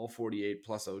all 48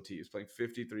 plus OT. He was playing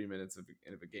 53 minutes of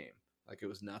a game, like it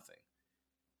was nothing.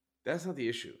 That's not the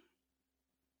issue.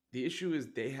 The issue is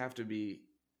they have to be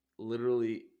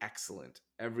literally excellent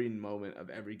every moment of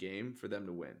every game for them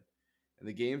to win. And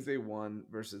the games they won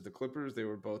versus the Clippers, they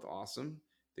were both awesome.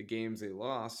 The games they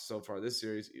lost so far this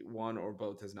series, one or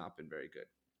both has not been very good.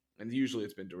 And usually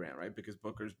it's been Durant, right? Because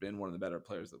Booker's been one of the better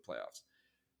players of the playoffs.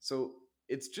 So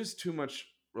it's just too much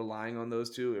relying on those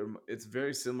two. It's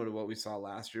very similar to what we saw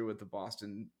last year with the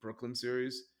Boston Brooklyn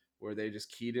series, where they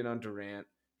just keyed in on Durant.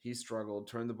 He struggled,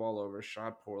 turned the ball over,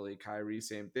 shot poorly. Kyrie,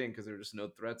 same thing, because there were just no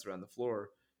threats around the floor.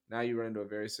 Now you run into a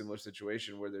very similar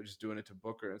situation where they're just doing it to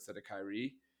Booker instead of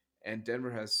Kyrie. And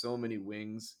Denver has so many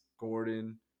wings.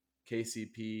 Gordon,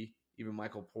 KCP, even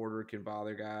Michael Porter can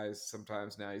bother guys.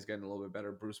 Sometimes now he's getting a little bit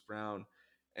better. Bruce Brown.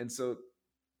 And so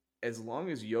as long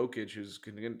as Jokic, who's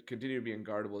going to continue to be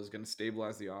unguardable, is going to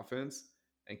stabilize the offense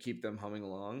and keep them humming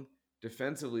along,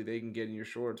 defensively, they can get in your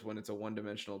shorts when it's a one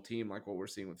dimensional team like what we're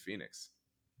seeing with Phoenix.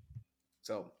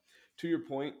 So, to your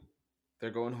point, they're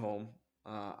going home.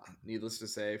 Needless to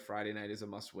say, Friday night is a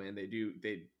must win.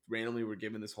 They randomly were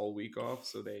given this whole week off,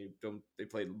 so they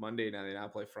played Monday, now they now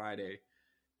play Friday.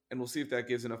 And we'll see if that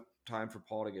gives enough time for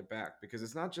Paul to get back, because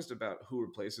it's not just about who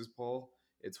replaces Paul,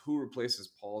 it's who replaces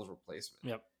Paul's replacement.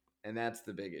 Yep. And that's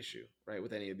the big issue, right,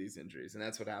 with any of these injuries. And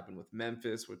that's what happened with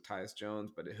Memphis, with Tyus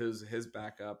Jones, but his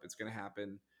backup, it's going to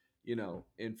happen,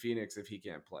 in Phoenix if he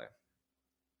can't play.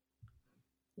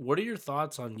 What are your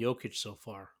thoughts on Jokic so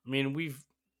far? I mean,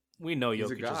 we know He's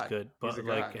a Jokic is god. good, He's a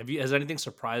but like, god. has anything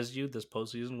surprised you this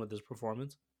postseason with his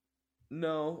performance?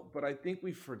 No, but I think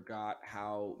we forgot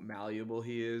how malleable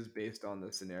he is based on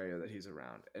the scenario that he's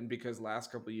around. And because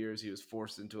last couple of years he was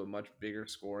forced into a much bigger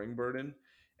scoring burden.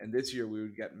 And this year we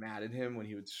would get mad at him when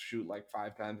he would shoot like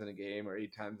 5 times in a game or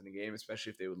 8 times in a game,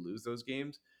 especially if they would lose those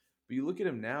games. But you look at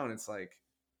him now and it's like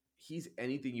he's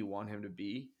anything you want him to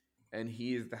be. And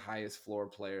he is the highest floor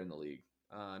player in the league,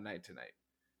 night to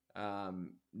night.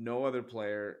 No other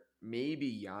player,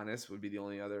 maybe Giannis would be the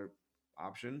only other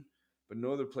option, but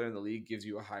no other player in the league gives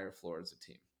you a higher floor as a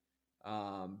team,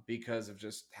 because of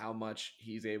just how much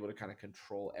he's able to kind of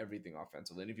control everything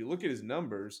offensively. And if you look at his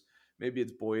numbers, maybe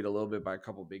it's buoyed a little bit by a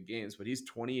couple big games, but he's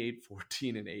 28,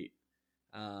 14, and 8,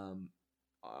 um,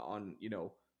 on,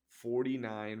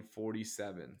 49,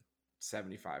 47,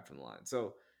 75 from the line.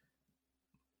 So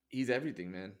he's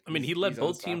everything, man. I mean, He's he he's led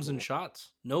both teams in unstoppable.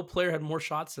 shots. No player had more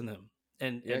shots than him.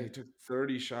 And Yeah, he took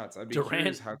 30 shots. I'd be Durant,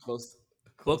 curious how close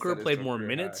Booker that is played to a more career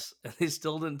high. minutes, and they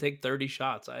still didn't take 30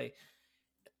 shots.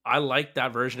 I like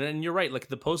that version. And you're right. Like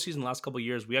the postseason, the last couple of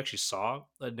years, we actually saw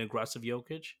an aggressive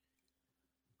Jokic.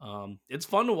 It's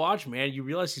fun to watch, man. You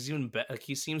realize like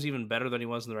he seems even better than he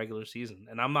was in the regular season.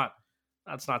 And I'm not.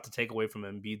 That's not to take away from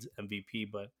Embiid's MVP,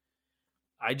 but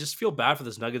I just feel bad for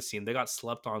this Nuggets team. They got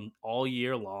slept on all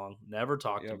year long, never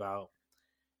talked Yep. about.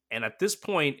 And at this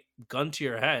point, gun to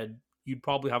your head, you'd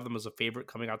probably have them as a favorite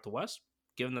coming out the West,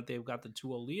 given that they've got the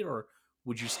 2-0 lead, or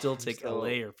would you still take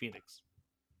LA So or Phoenix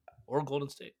or Golden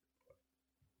State?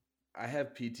 I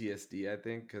have PTSD, I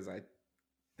think, because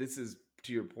this is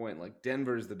to your point, like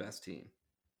Denver is the best team.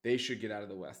 They should get out of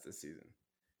the West this season.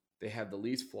 They have the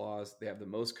least flaws, they have the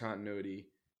most continuity,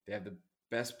 they have the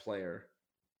best player.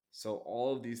 So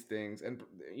all of these things, and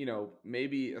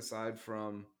maybe aside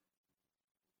from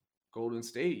Golden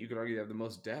State, you could argue they have the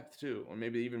most depth too, or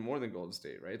maybe even more than Golden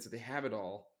State, right? So they have it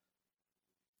all.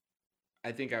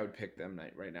 I think I would pick them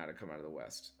right now to come out of the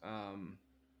West.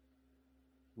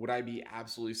 Would I be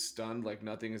absolutely stunned like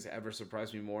nothing has ever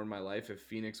surprised me more in my life if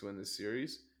Phoenix win this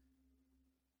series?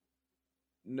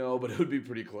 No, but it would be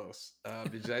pretty close,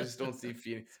 because I just don't see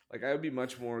Phoenix. Like I would be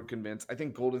much more convinced. I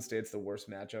think Golden State's the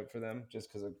worst matchup for them just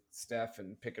because of Steph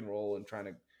and pick and roll and trying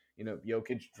to,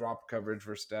 Jokic drop coverage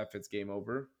for Steph. It's game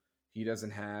over. He doesn't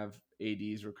have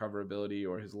AD's recoverability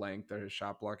or his length or his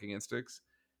shot blocking instincts.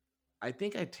 I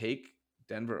think I take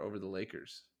Denver over the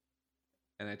Lakers,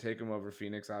 and I take them over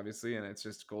Phoenix, obviously, and it's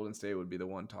just Golden State would be the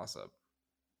one toss up.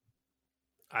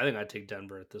 I think I'd take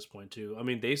Denver at this point too. I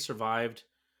mean, they survived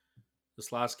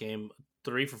this last game,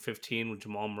 3 for 15 with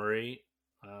Jamal Murray.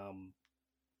 Um,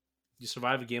 you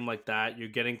survive a game like that, you're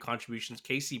getting contributions.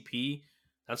 KCP,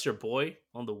 that's your boy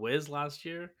on the Wiz last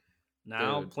year.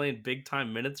 Now Dude, playing big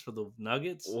time minutes for the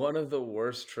Nuggets. one of the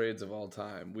worst trades of all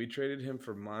time. We traded him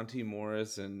for Monty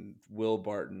Morris and Will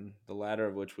Barton, the latter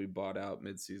of which we bought out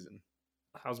midseason.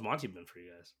 How's Monty been for you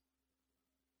guys?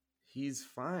 He's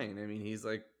fine. I mean, he's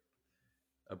like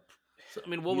a So I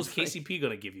mean, what was he's like KCP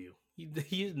gonna give you?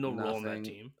 He had no role in that nothing.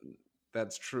 team.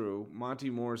 That's true. Monty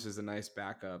Morris is a nice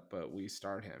backup, but we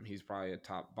start him. He's probably a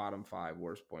top bottom 5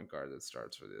 worst point guard that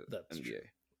starts for the That's true. NBA.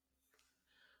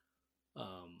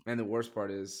 Um, And the worst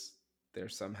part is they're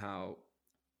somehow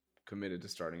committed to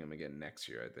starting him again next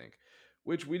year, I think.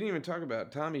 Which we didn't even talk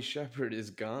about. Tommy Shepard is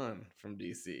gone from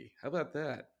DC. How about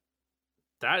that?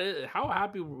 That is how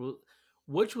happy.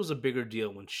 Which was a bigger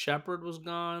deal when Shepard was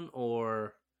gone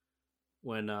or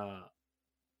when Dan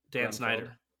Grunfeld.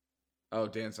 Snyder? Oh,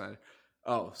 Dan Snyder.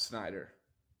 Oh, Snyder.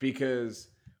 Because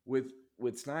with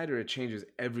Snyder, it changes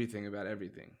everything about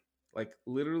everything. Like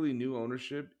literally, new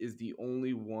ownership is the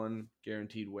only one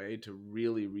guaranteed way to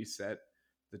really reset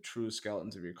the true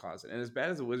skeletons of your closet. And as bad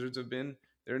as the Wizards have been,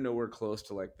 they're nowhere close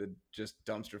to like the just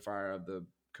dumpster fire of the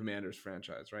Commanders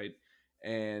franchise, right?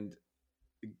 And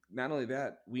not only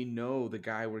that, we know the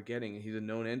guy we're getting. He's a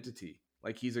known entity.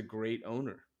 Like he's a great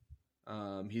owner.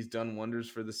 He's done wonders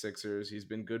for the Sixers. He's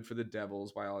been good for the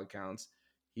Devils by all accounts.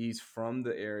 He's from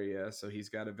the area, so he's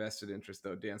got a vested interest.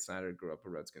 Though Dan Snyder grew up a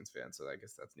Redskins fan, so I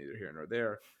guess that's neither here nor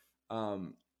there.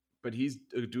 Um, but he's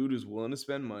a dude who's willing to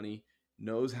spend money,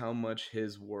 knows how much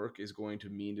his work is going to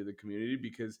mean to the community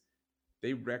because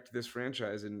they wrecked this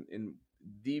franchise in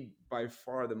the by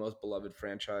far the most beloved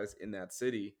franchise in that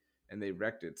city, and they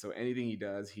wrecked it. So anything he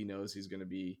does, he knows he's going to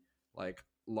be like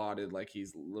lauded like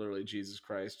he's literally Jesus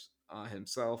Christ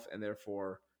himself, and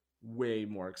therefore way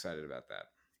more excited about that.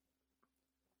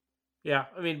 Yeah,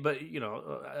 I mean, but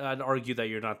I'd argue that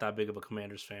you're not that big of a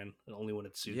Commanders fan, only when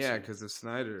it suits Yeah, you. because of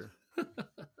Snyder.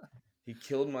 He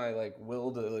killed my like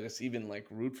will to just even like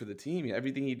root for the team.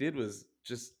 Everything he did was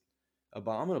just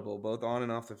abominable, both on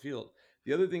and off the field.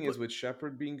 The other thing is But with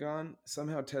Shepard being gone,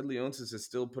 somehow Ted Leonsis has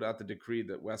still put out the decree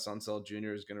that Wes Unseld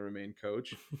Jr. is going to remain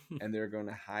coach, and they're going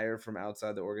to hire from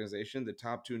outside the organization. The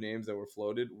top two names that were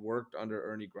floated worked under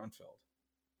Ernie Grunfeld.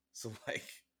 So like,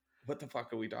 what the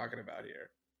fuck are we talking about here?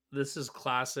 this is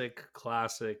classic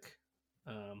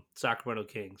Sacramento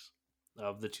Kings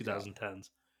of the Yeah. 2010s.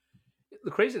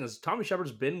 The crazy thing is Tommy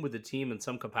Shepard's been with the team in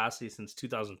some capacity since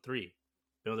 2003.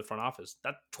 Been with the front office.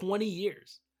 That 20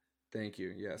 years. Thank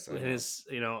you. Yes, I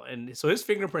And know. and so his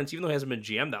fingerprints, even though he hasn't been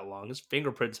GM that long, his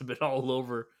fingerprints have been all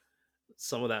over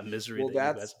some of that misery Well, that you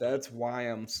guys have had. that's why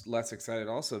I'm less excited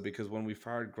also because when we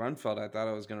fired Grunfeld, I thought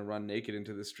I was going to run naked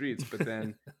into the streets, but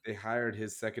then they hired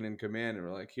his second in command and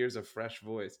were like, "Here's a fresh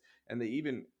voice," and they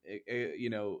even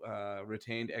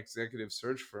retained executive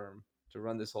search firm to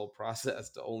run this whole process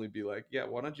to only be like, "Yeah,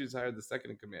 why don't you just hire the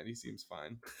second in command? He seems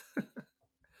fine."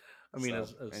 I mean,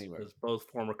 So as anyway, both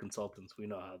former consultants, we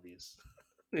know how these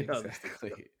we know how these things go.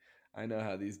 exactly. I know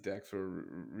how these decks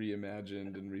were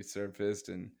reimagined and resurfaced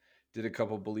and did a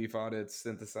couple belief audits,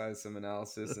 synthesized some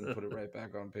analysis, and put it right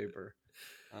back on paper.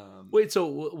 Um, Wait, so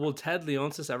will Ted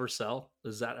Leonsis ever sell?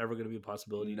 Is that ever going to be a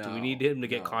possibility? Do we need no, him to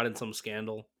get no. caught in some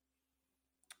scandal?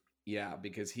 Yeah,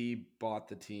 because he bought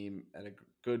the team at a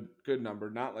good number,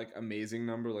 not like amazing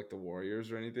number like the Warriors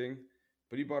or anything,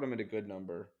 but he bought them at a good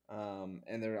number.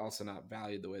 And they're also not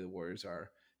valued the way the Warriors are.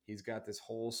 He's got this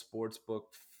whole sports book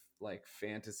like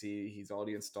fantasy. He's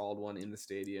already installed one in the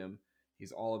stadium.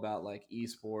 He's all about like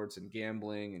esports and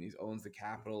gambling, and he owns the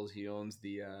Capitals. He owns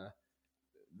the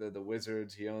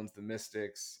Wizards. He owns the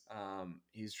Mystics.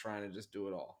 He's trying to just do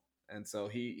it all, and so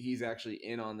he's actually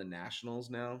in on the Nationals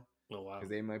now Oh wow. because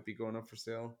they might be going up for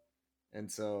sale,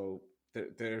 and so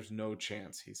there's no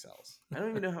chance he sells. I don't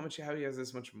even know how he has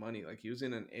this much money. Like he was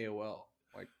in an AOL,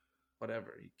 like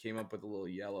whatever. He came up with a little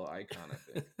yellow icon, I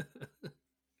think.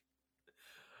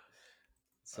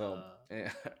 So uh,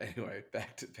 anyway,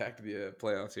 back to the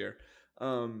playoffs here.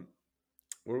 Um,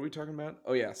 what are we talking about?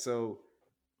 Oh yeah, so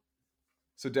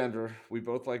Denver. We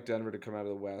both like Denver to come out of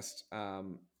the West.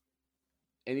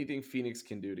 Anything Phoenix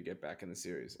can do to get back in the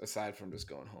series aside from just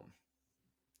going home.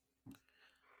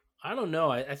 I don't know.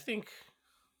 I think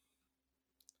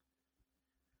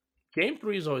game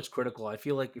three is always critical. I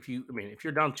feel like if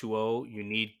you're down 2-0, you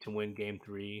need to win game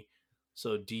three.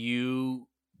 So do you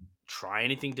try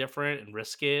anything different and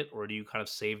risk it, or do you kind of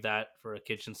save that for a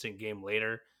kitchen sink game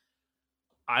later?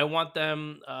 I want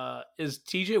them. Is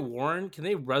TJ Warren? Can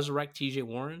they resurrect TJ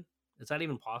Warren? Is that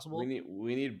even We possible? need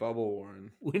we need Bubble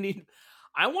Warren. We need.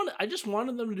 I just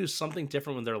wanted them to do something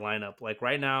different with their lineup. Like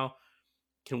right now,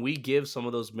 can we give some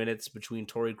of those minutes between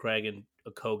Torrey Craig and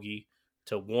Okogie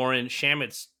to Warren?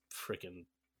 Shamit's freaking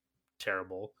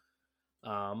terrible.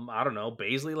 I don't know,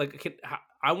 Baisley.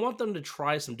 I want them to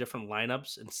try some different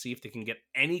lineups and see if they can get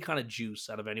any kind of juice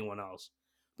out of anyone else.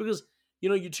 Because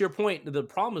to your point, the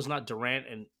problem is not Durant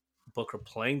and Booker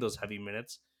playing those heavy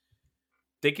minutes.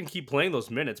 They can keep playing those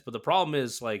minutes, but the problem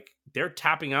is like they're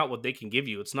tapping out what they can give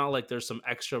you. It's not like there's some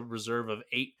extra reserve of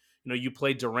eight. You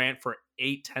play Durant for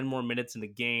 8, 10 more minutes in the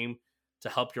game to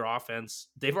help your offense.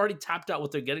 They've already tapped out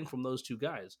what they're getting from those two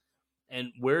guys. And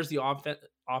where's the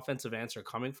offensive answer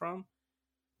coming from?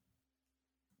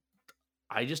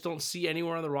 I just don't see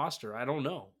anywhere on the roster. I don't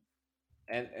know.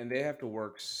 And they have to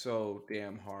work so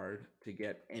damn hard to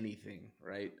get anything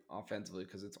right offensively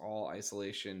because it's all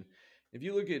isolation. If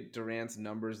you look at Durant's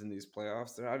numbers in these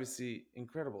playoffs, they're obviously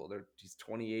incredible. He's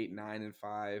 28, 9 and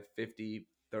 5, 50,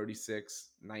 36,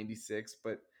 96.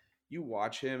 But you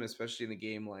watch him, especially in a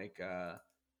game like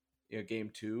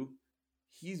game two,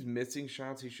 he's missing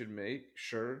shots he should make,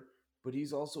 sure, but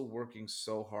he's also working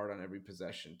so hard on every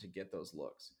possession to get those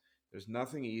looks. There's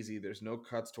nothing easy. There's no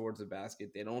cuts towards the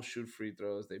basket. They don't shoot free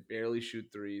throws. They barely shoot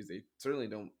threes. They certainly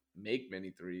don't make many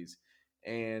threes.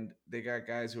 And they got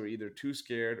guys who are either too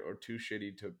scared or too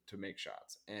shitty to make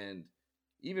shots. And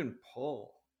even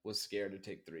Paul was scared to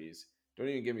take threes. Don't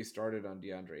even get me started on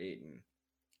DeAndre Ayton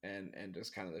and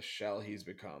just kind of the shell he's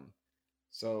become.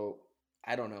 So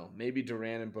I don't know. Maybe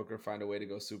Durant and Booker find a way to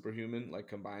go superhuman, like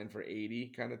combine for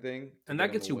 80 kind of thing to And get that them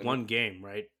a gets you win. one game,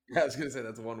 right? Yeah, I was gonna say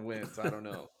that's one win, so I don't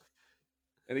know.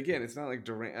 And again, it's not like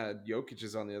Durant, Jokic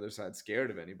is on the other side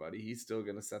scared of anybody. He's still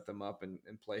gonna set them up and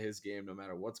play his game no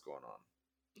matter what's going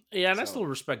on. Yeah, and I still So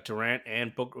respect Durant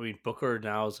and Booker. I mean, Booker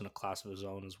now is in a class of his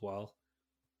own as well.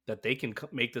 That they can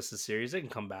make this a series. They can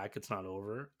come back. It's not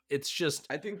over. It's just,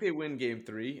 I think they win game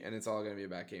three, and it's all gonna be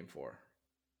about game four.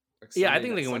 Like yeah, I Sunday,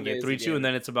 think they can win Sunday game is three, the too. And game.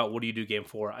 then it's about what do you do game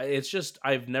four? It's just,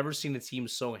 I've never seen a team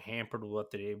so hampered with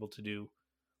what they're able to do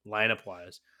lineup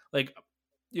wise. Like,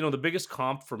 the biggest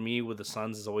comp for me with the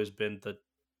Suns has always been the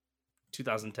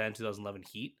 2010, 2011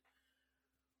 Heat.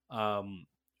 Um,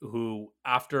 who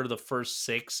after the first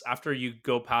six, after you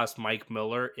go past Mike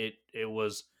Miller, it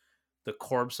was the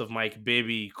corpse of Mike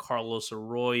Bibby, Carlos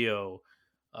Arroyo,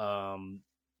 um,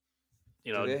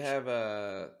 Do they J- have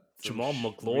some Jamal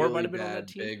McGlure might really have been on that bad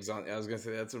team. bigs on? I was gonna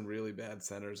say that's some really bad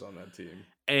centers on that team.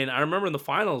 And I remember in the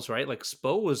finals, right? Like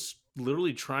Spo was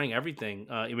literally trying everything.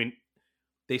 I mean,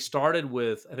 they started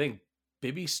with, I think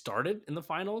Bibby started in the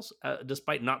finals,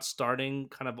 despite not starting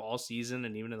kind of all season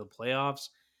and even in the playoffs.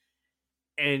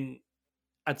 And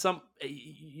at some,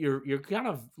 you're kind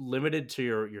of limited to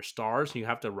your stars, and you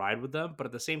have to ride with them. But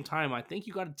at the same time, I think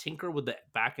you got to tinker with the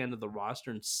back end of the roster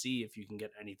and see if you can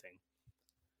get anything.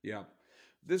 Yeah.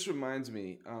 This reminds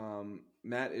me,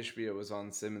 Matt Ishbia was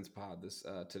on Simmons Pod this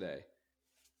today,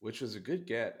 which was a good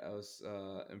get. I was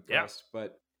Yeah, impressed,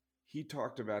 but he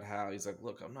talked about how he's like,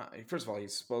 "Look, I'm not." First of all, he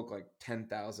spoke like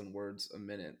 10,000 words a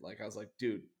minute. Like I was like,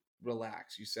 "Dude,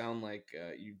 relax. You sound like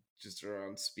you just are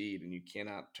on speed and you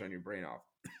cannot turn your brain off."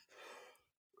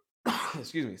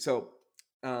 Excuse me. So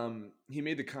he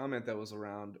made the comment that was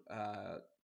around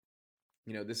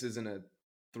this isn't a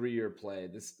 3-year play.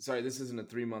 This isn't a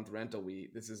 3-month rental.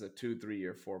 This is a 2-3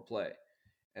 year 4 play.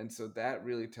 And so that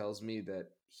really tells me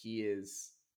that he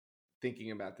is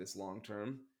thinking about this long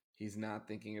term. He's not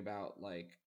thinking about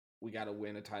like we got to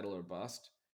win a title or bust.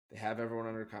 They have everyone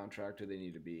under contract who they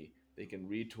need to be. They can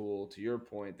retool. To your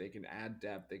point, they can add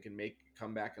depth. They can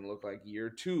come back and look like year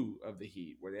two of the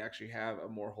Heat, where they actually have a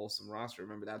more wholesome roster.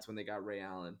 Remember, that's when they got Ray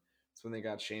Allen. That's when they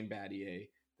got Shane Battier.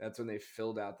 That's when they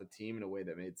filled out the team in a way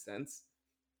that made sense.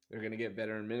 They're going to get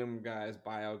veteran minimum guys,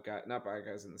 not buyout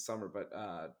guys in the summer, but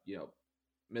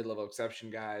mid-level exception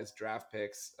guys, draft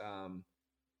picks.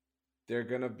 They're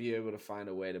going to be able to find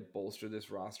a way to bolster this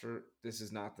roster. This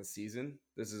is not the season.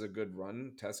 This is a good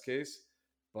run test case,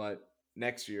 but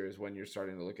next year is when you're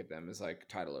starting to look at them as like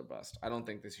title or bust. I don't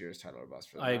think this year is title or bust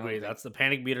for them. I I don't agree. think That's the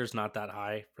panic meter's not that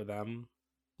high for them.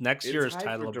 Next it's year is high for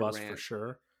title of bust for Durant.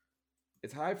 sure.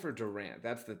 It's high for Durant.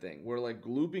 That's the thing. We're like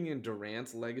looping in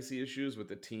Durant's legacy issues with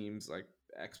the team's like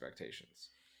expectations.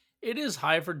 It is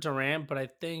high for Durant, but I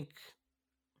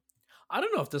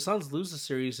don't know if the Suns lose the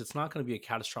series, it's not going to be a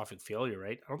catastrophic failure,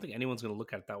 right? I don't think anyone's going to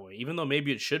look at it that way, even though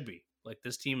maybe it should be. Like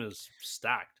this team is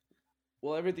stacked.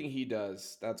 Well, everything he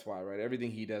does, that's why, right? Everything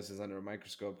he does is under a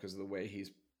microscope because of the way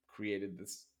he's created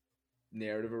this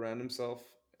narrative around himself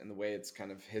and the way it's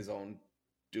kind of his own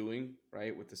doing,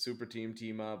 right? With the super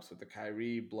team ups, with the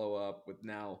Kyrie blow up, with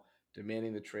now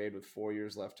demanding the trade with 4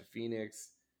 years left to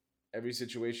Phoenix. Every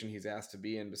situation he's asked to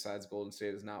be in besides Golden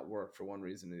State has not worked for one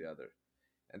reason or the other.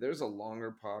 And there's a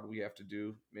longer pod we have to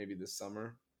do maybe this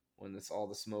summer when this all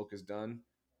the smoke is done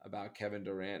about Kevin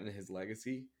Durant and his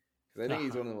legacy because I think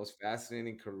he's one of the most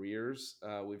fascinating careers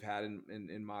we've had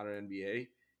in modern NBA.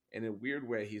 In a weird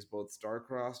way, he's both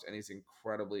star-crossed and he's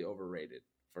incredibly overrated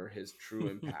for his true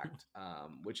impact,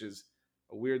 which is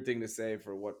a weird thing to say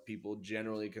for what people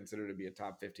generally consider to be a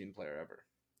top 15 player ever.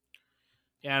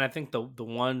 Yeah, and I think the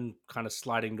one kind of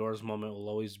sliding doors moment will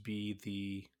always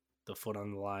be the foot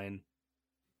on the line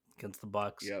against the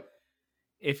Bucks. Yep.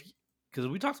 If Because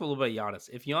we talked a little bit about Giannis.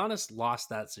 If Giannis lost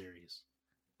that series,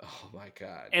 Oh my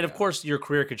God. and of Yeah. course your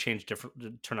career could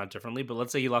turn out differently, but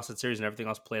let's say he lost that series and everything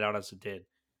else played out as it did.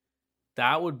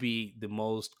 That would be the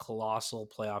most colossal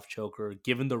playoff choker,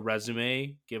 given the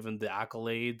resume, given the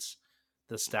accolades,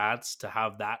 the stats, to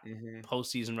have that Hmm.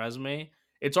 postseason resume.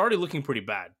 It's already looking pretty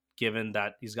bad, given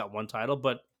that he's got one title.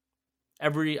 But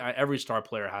every star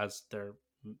player has their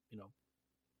you know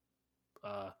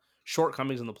uh,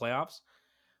 shortcomings in the playoffs.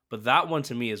 But that one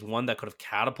to me is one that could have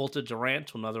catapulted Durant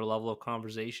to another level of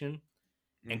conversation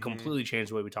and Hmm. completely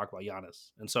changed the way we talk about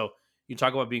Giannis. And so you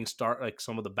talk about being like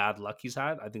some of the bad luck he's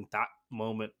had. I think that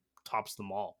moment tops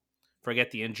them all.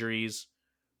 Forget the injuries,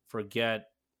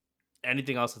 forget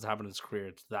anything else that's happened in his career.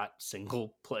 It's that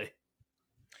single play.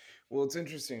 Well, it's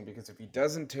interesting because if he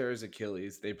doesn't tear his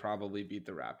Achilles, they probably beat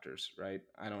the Raptors, right?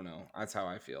 I don't know. That's how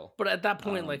I feel. But at that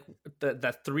point, Um, like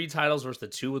that three titles versus the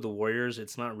two with the Warriors,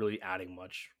 it's not really adding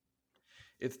much.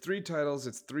 it's three titles.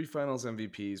 It's three Finals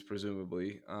MVPs,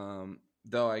 presumably.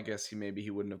 Though I guess he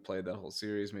wouldn't have played that whole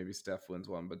series. Maybe Steph wins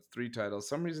one, but three titles.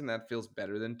 Some reason that feels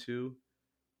better than two.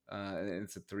 And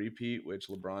it's a three-peat, which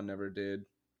LeBron never did,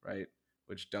 right?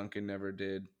 Which Duncan never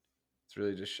did. It's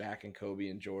really just Shaq and Kobe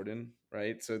and Jordan,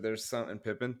 right? So there's some and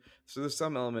Pippen. So there's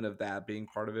some element of that being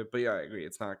part of it. But yeah, I agree.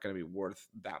 It's not going to be worth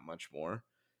that much more.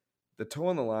 The toe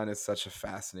on the line is such a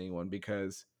fascinating one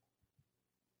because,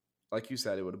 like you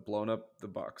said, it would have blown up the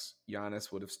Bucks.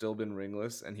 Giannis would have still been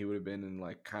ringless, and he would have been in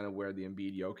like kind of where the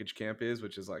Embiid Jokic camp is,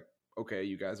 which is like, okay,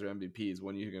 you guys are MVPs.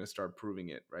 When are you going to start proving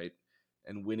it, right?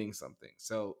 And winning something.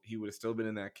 So he would have still been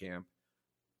in that camp.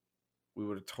 We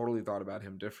would have totally thought about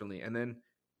him differently. And then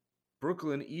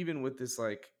Brooklyn, even with this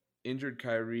like injured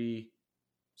Kyrie,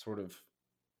 sort of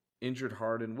injured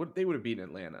Harden, what they would have beaten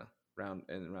Atlanta round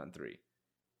three.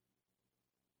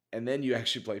 And then you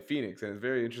actually play Phoenix, and it's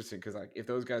very interesting because like if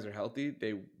those guys are healthy,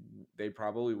 they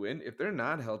probably win. If they're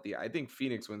not healthy, I think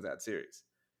Phoenix wins that series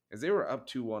because they were up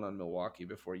 2-1 on Milwaukee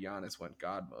before Giannis went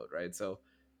God mode, right? So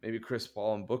maybe Chris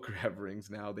Paul and Booker have rings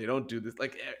now. They don't do this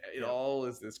like it Yeah. all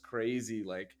is this crazy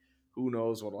like who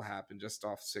knows what'll happen just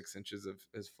off 6 inches of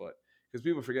his foot because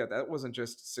people forget that wasn't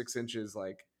just 6 inches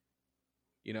like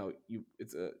you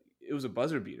it was a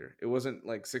buzzer beater. It wasn't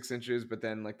like 6 inches, but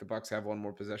then like the Bucks have one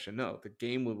more possession. No, the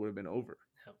game would have been over.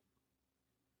 Yeah.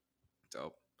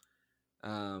 So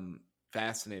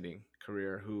fascinating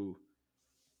career who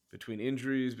between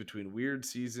injuries, between weird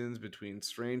seasons, between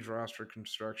strange roster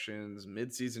constructions,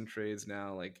 midseason trades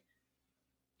now, like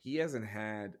he hasn't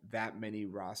had that many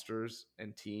rosters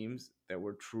and teams that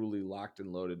were truly locked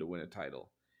and loaded to win a title.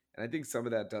 And I think some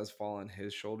of that does fall on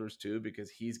his shoulders too, because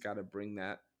he's got to bring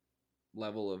that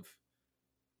level of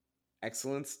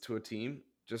excellence to a team,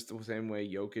 just the same way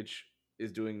Jokic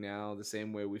is doing now, the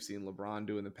same way we've seen LeBron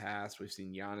do in the past, we've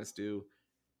seen Giannis do.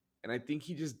 And I think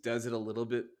he just does it a little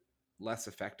bit less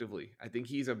effectively. I think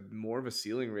he's a more of a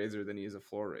ceiling raiser than he is a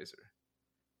floor raiser.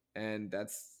 And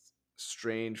that's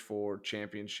strange for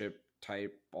championship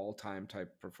type, all-time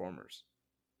type performers.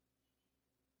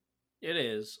 It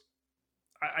is.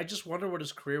 I just wonder what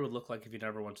his career would look like if he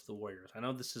never went to the Warriors. I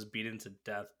know this is beaten to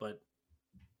death, but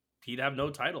he'd have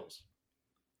no titles.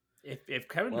 If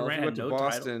Kevin Well, if Durant he had went to no title,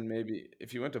 Boston, maybe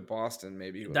if he went to Boston,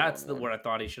 maybe he would have that's won the one. where I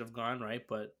thought he should have gone, right?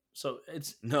 But so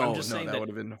it's I'm No, just no, saying that that would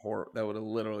have been horrible. That would have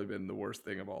literally been the worst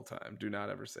thing of all time. Do not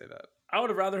ever say that. I would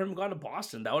have rather him gone to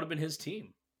Boston. That would have been his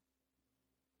team.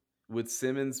 With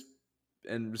Simmons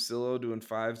and Russillo doing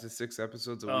 5 to 6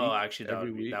 episodes a Oh, week actually, that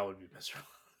would be miserable.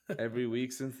 every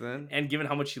week since then. And given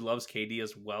how much he loves KD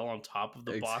as well, on top of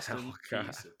the Oh Boston God,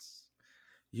 piece, it's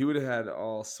you would have had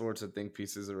all sorts of think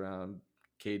pieces around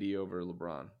KD over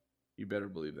LeBron. You better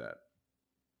believe that.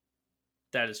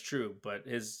 that is true. But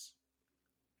his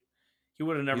he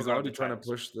would have never gone to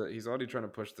titles, He's already trying to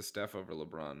push the Steph over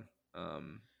LeBron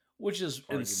which is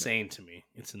argument. insane to me.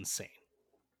 It's insane.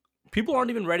 People aren't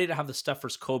even ready to have the Steph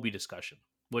versus Kobe discussion,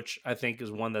 which I think is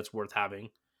one that's worth having.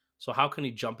 So how can he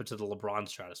jump into the LeBron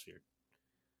stratosphere?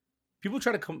 People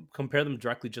try to compare them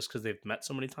directly just because they've met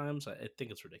so many times. I think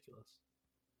it's ridiculous.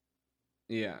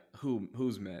 Yeah,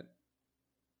 who's met?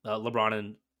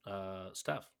 LeBron and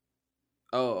Steph.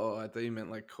 I thought you meant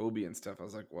like Kobe and stuff. I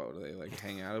was like, whoa, do they like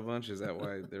hang out a bunch? Is that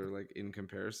why they're like in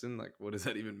comparison? Like, what does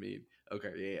that even mean?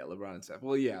 Okay, yeah, LeBron and Steph.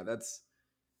 Well, yeah, that's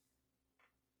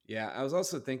yeah. I was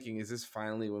also thinking, is this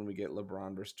finally when we get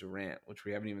LeBron versus Durant, which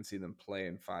we haven't even seen them play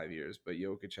in 5 years, but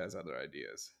Jokic has other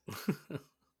ideas.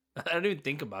 I don't even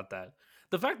think about that.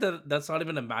 The fact that that's not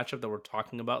even a matchup that we're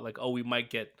talking about, like, oh, we might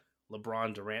get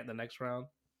LeBron Durant in the next round.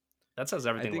 That says I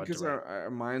everything think about because Durant. our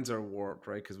minds are warped,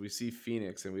 right? Because we see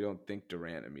Phoenix and we don't think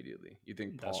Durant immediately. You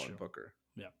think That's Paul and true. Booker.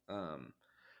 Yeah. Um,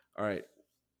 all right,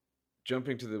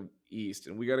 jumping to the East,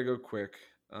 and we got to go quick.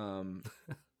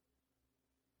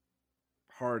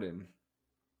 Harden,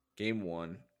 game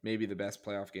one, maybe the best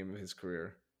playoff game of his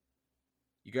career.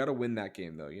 You got to win that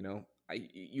game, though.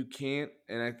 You can't.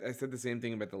 And I said the same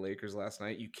thing about the Lakers last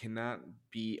night. You cannot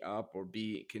be up or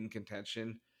be in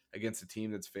contention against a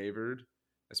team that's favored,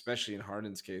 especially in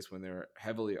Harden's case when they're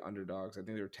heavily underdogs. I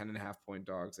think they were 10.5 point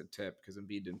dogs at tip because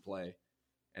Embiid didn't play,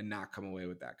 and not come away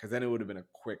with that. Because then it would have been a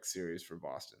quick series for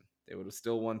Boston. They would have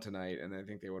still won tonight, and I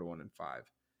think they would have won in five.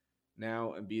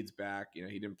 Now Embiid's back. He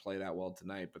didn't play that well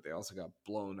tonight, but they also got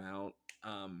blown out.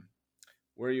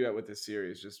 Where are you at with this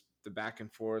series? Just the back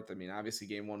and forth. I mean, obviously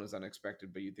game one was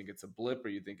unexpected, but you think it's a blip, or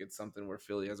you think it's something where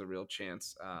Philly has a real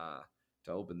chance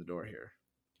to open the door here?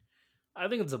 I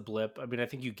think it's a blip. I mean, I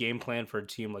think you game plan for a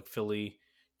team like Philly.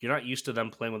 You're not used to them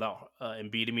playing without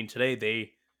Embiid. I mean,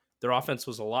 today their offense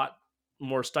was a lot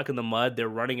more stuck in the mud. They're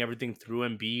running everything through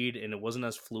Embiid, and it wasn't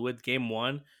as fluid. Game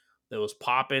one, that was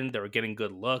popping. They were getting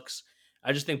good looks.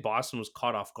 I just think Boston was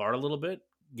caught off guard a little bit,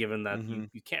 given that Mm-hmm.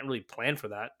 you can't really plan for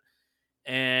that.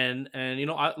 And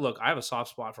look, I have a soft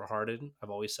spot for Harden.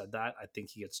 I've always said that. I think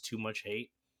he gets too much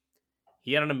hate.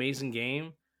 He had an amazing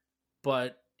game,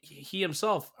 but he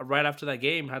himself, right after that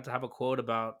game, had to have a quote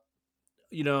about,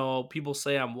 people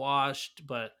say I'm washed,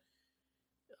 but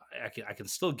I can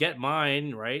still get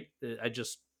mine, right? I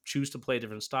just choose to play a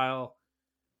different style.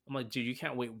 I'm like, dude, you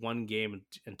can't wait one game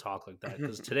and talk like that,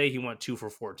 because today he went 2 for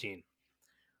 14.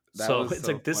 That So was it's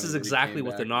so like this funny is that he exactly came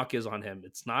what the back. knock is on him.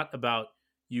 It's not about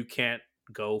you can't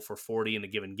go for 40 in a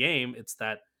given game. It's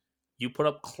that you put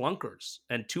up clunkers,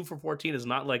 and 2 for 14 is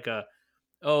not like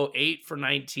 8 for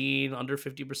 19, under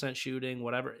 50% shooting,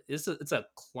 whatever. It's a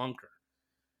clunker.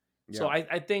 So Yeah.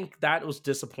 I think that was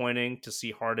disappointing to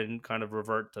see Harden kind of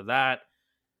revert to that.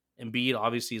 Embiid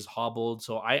obviously is hobbled.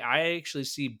 So I actually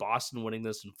see Boston winning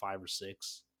this in 5 or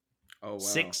 6. Oh wow.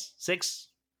 Six.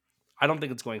 I don't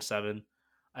think it's going 7.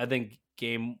 I think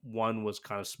game one was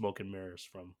kind of smoke and mirrors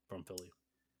from Philly.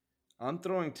 I'm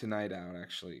throwing tonight out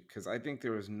actually because I think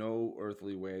there was no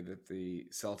earthly way that the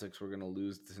Celtics were going to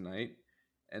lose tonight,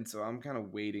 and so I'm kind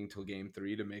of waiting till Game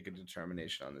 3 to make a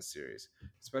determination on this series,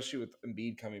 especially with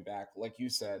Embiid coming back. Like you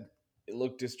said, it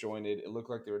looked disjointed. It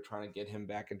looked like they were trying to get him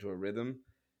back into a rhythm,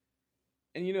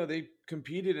 and they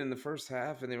competed in the first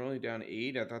half and they were only down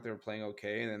 8. I thought they were playing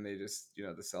okay, and then they just the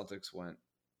Celtics went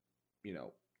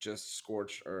just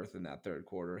scorched earth in that third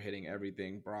quarter, hitting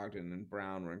everything. Brogdon and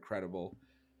Brown were incredible.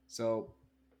 So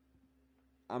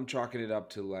I'm chalking it up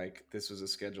to like this was a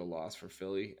schedule loss for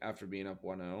Philly after being up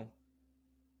 1-0.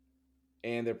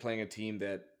 And they're playing a team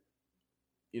that,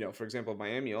 for example,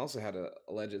 Miami also had a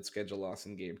alleged schedule loss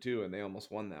in game 2 and they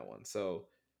almost won that one. So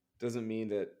doesn't mean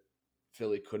that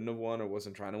Philly couldn't have won or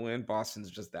wasn't trying to win. Boston's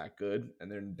just that good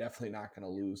and they're definitely not going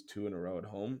to lose 2 in a row at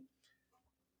home.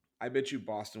 I bet you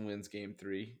Boston wins game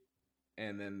 3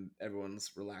 and then everyone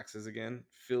relaxes again.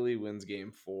 Philly wins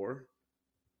game 4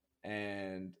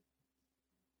 and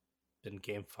In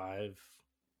game 5.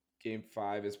 game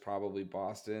 5 is probably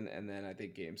Boston, and then I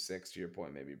think game 6, to your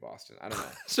point, maybe Boston. I don't know.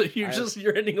 So you're I have just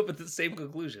you're ending up with the same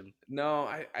conclusion. no.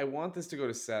 I want this to go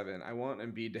to 7. I want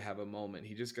Embiid to have a moment.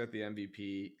 He just got the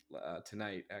MVP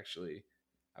tonight. Actually,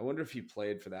 I wonder if he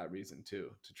played for that reason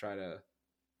too, to try to,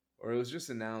 or it was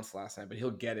just announced last night. But he'll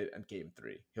get it at game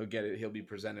 3. He'll get it. He'll be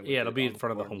presented with Yeah, it'll it be on in the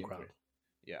front of the floor in home game 3. crowd.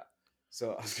 Yeah.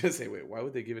 So I was gonna say, wait, why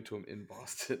would they give it to him in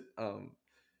Boston?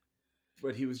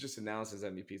 But he was just announced as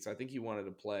MVP, so I think he wanted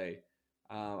to play.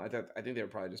 I think they were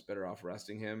probably just better off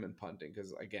resting him and punting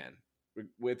because again,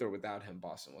 with or without him,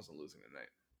 Boston wasn't losing tonight.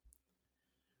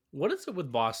 What is it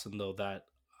with Boston though that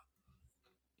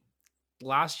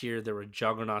last year they were a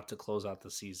juggernaut to close out the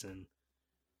season?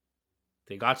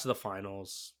 They got to the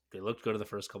finals. They looked good in the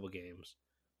first couple games.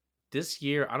 This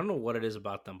year, I don't know what it is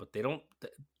about them, but they don't.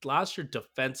 Last year,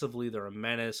 defensively, they're a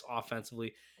menace.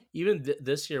 Offensively, even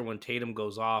this year, when Tatum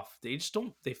goes off, they just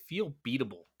don't. They feel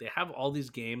beatable. They have all these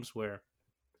games where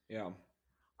Yeah,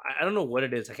 I don't know what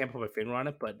it is. I can't put my finger on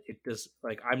it, but it just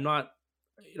like I'm not.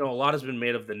 A lot has been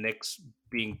made of the Knicks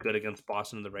being good against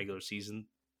Boston in the regular season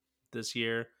this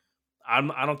year.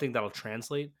 I don't think that'll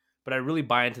translate, but I really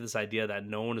buy into this idea that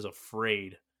no one is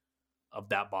afraid of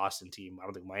that Boston team. I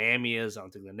don't think Miami is. I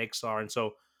don't think the Knicks are. And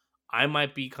so I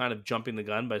might be kind of jumping the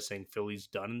gun by saying Philly's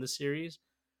done in this series.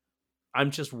 I'm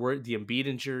just worried. The Embiid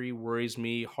injury worries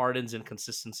me. Harden's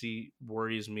inconsistency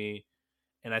worries me.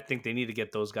 And I think they need to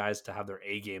get those guys to have their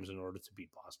A games in order to beat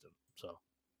Boston. So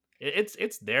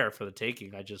it's there for the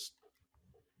taking. I just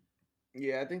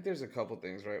yeah. I think there's a couple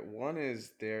things, right? One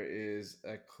is there is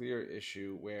a clear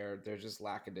issue where they're just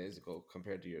lackadaisical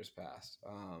compared to years past.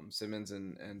 Simmons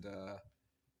and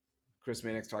Chris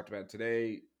Mannix talked about it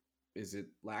today. Is it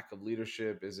lack of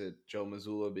leadership? Is it Joe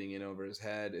Mazzulla being in over his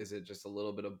head? Is it just a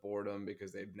little bit of boredom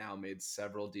because they've now made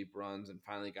several deep runs and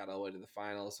finally got all the way to the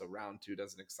finals, so round two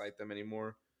doesn't excite them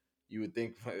anymore? You would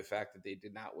think by the fact that they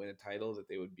did not win a title that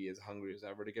they would be as hungry as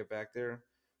ever to get back there,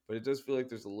 but it does feel like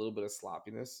there's a little bit of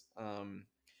sloppiness.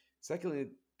 Secondly,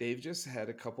 they've just had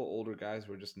a couple older guys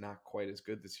who are just not quite as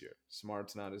good this year.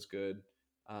 Smart's not as good.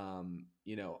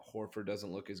 Horford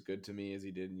doesn't look as good to me as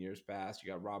he did in years past.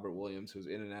 You got Robert Williams, who's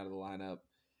in and out of the lineup.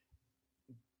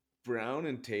 Brown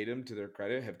and Tatum, to their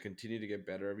credit, have continued to get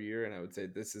better every year, and I would say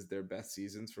this is their best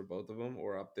seasons for both of them,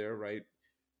 or up there, right?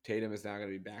 Tatum is now going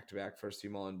to be back-to-back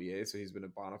first-team All-NBA, so he's been a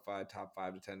bona fide top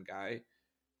 5 to 10 guy.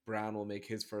 Brown will make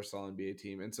his first All-NBA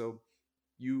team, and so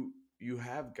you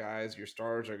have guys, your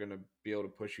stars are going to be able to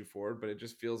push you forward, but it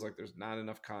just feels like there's not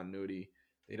enough continuity.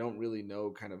 They don't really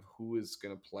know kind of who is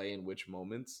going to play in which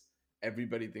moments.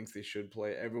 Everybody thinks they should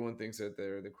play. Everyone thinks that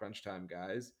they're the crunch time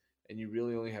guys, and you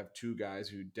really only have two guys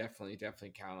who definitely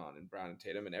count on in Brown and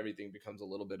Tatum, and everything becomes a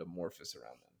little bit amorphous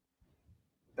around them.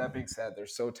 That being said, they're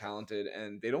so talented,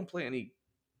 and they don't play any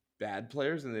bad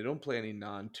players, and they don't play any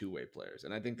non two-way players.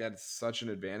 And I think that's such an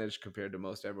advantage compared to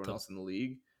most everyone So else in the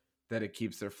league that it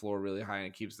keeps their floor really high and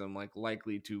it keeps them like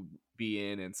likely to be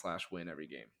in and slash win every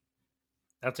game.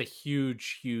 that's a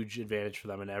huge, huge advantage for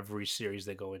them in every series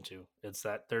they go into. It's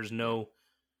that there's Yep. no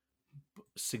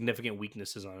significant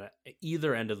weaknesses on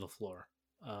either end of the floor.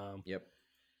 Um, Yep.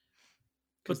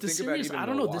 but Because the think about series, even I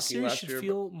don't know. This Milwaukee series last should year, but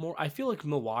feel more. I feel like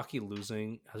Milwaukee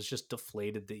losing has just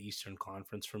deflated the Eastern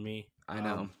Conference for me. I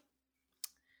know.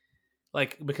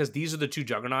 Like because these are the two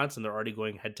juggernauts and they're already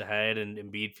going head to head, and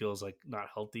Embiid feels like not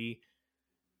healthy.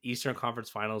 Eastern Conference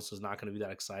Finals is not going to be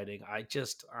that exciting.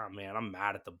 Oh man, I'm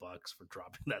mad at the Bucks for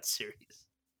dropping that series.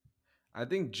 I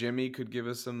think Jimmy could give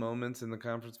us some moments in the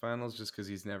conference finals just because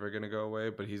he's never going to go away,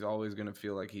 but he's always going to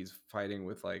feel like he's fighting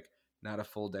with like not a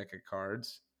full deck of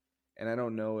cards. And I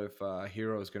don't know if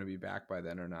Hero is going to be back by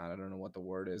then or not. I don't know what the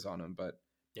word is on him, but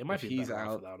They might if be he's better off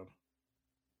out, without him.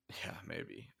 yeah,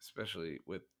 maybe, especially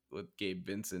with Gabe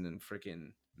Vincent and freaking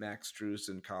Max Struess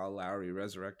and Kyle Lowry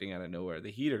resurrecting out of nowhere.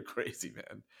 The Heat are crazy,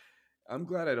 man. I'm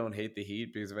glad I don't hate the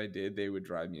Heat because if I did, they would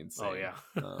drive me Oh insane.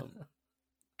 yeah.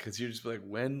 Because you're just like,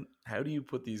 how do you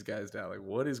put these guys down? Like,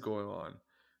 what is going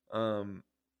on?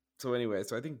 So anyway,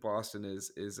 so I think Boston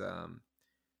is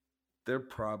they're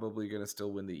probably going to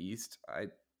still win the East.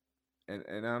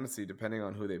 And honestly, depending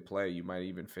on who they play, you might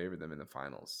even favor them in the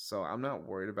finals. So I'm not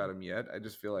worried about them yet. I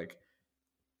just feel like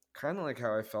kind of like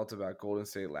how I felt about Golden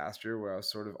State last year, where I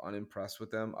was sort of unimpressed with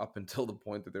them up until the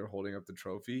point that they're holding up the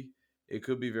trophy. It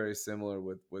could be very similar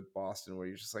with Boston, where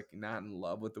you're just like not in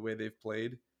love with the way they've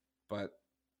played, but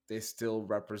they still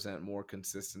represent more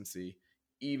consistency,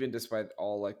 even despite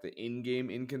all like the in-game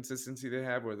inconsistency they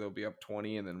have, where they'll be up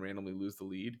 20 and then randomly lose the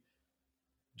lead.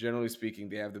 Generally speaking,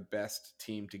 they have the best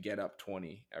team to get up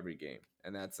 20 every game,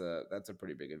 and that's a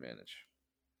pretty big advantage.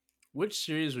 Which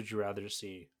series would you rather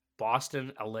see?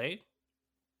 Boston, LA?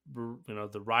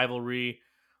 The rivalry,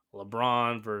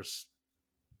 LeBron versus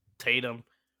Tatum,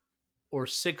 or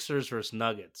Sixers versus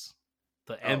Nuggets?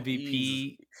 The Oh,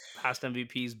 easily, MVP, past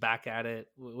MVPs back at it.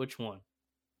 Which one?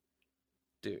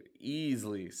 dude,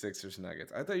 easily Sixers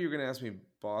Nuggets. I thought you were gonna ask me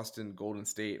Boston Golden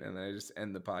State, and then I just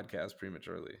end the podcast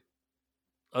prematurely.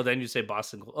 Oh, then you say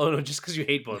Boston. Oh no, just because you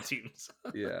hate both teams.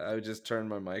 Yeah, I would just turn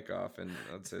my mic off and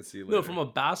I'd say see you No, later. from a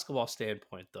basketball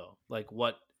standpoint, though, like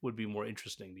what would be more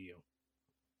interesting to you?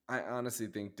 I honestly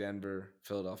think Denver,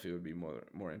 Philadelphia would be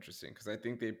more interesting because I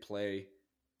think they play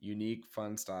unique,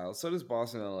 fun styles. So does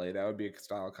Boston, LA. That would be a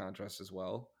style contrast as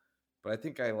well. But I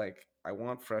think I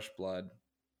want fresh blood.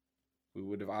 We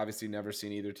would have obviously never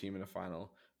seen either team in a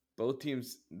final. Both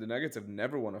teams, the Nuggets have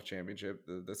never won a championship.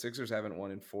 The Sixers haven't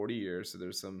won in 40 years. So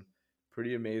there's some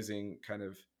pretty amazing kind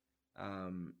of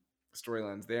um,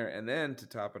 storylines there. And then to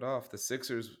top it off, the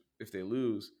Sixers, if they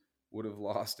lose, would have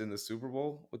lost in the Super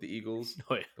Bowl with the Eagles,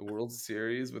 Oh yeah, the World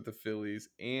Series with the Phillies,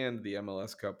 and the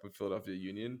MLS Cup with Philadelphia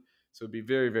Union. So it'd be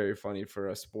very, very funny for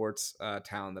a sports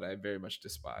town that I very much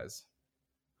despise.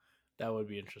 that would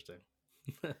be interesting.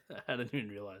 I didn't even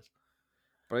realize.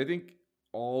 But I think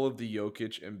all of the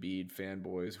Jokic Embiid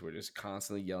fanboys who are just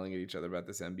constantly yelling at each other about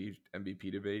this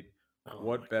MVP debate, Oh my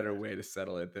what better god, way to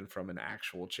settle it than from an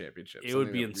actual championship? it would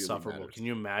Something be that really insufferable. matters. Can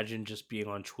you imagine just being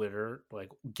on Twitter,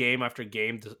 like game after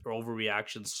game, the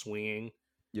overreaction swinging?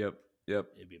 Yep. Yep.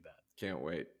 It'd be bad. Can't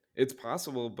wait. It's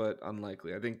possible, but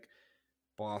unlikely. I think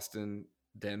Boston,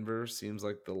 Denver seems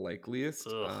like the likeliest.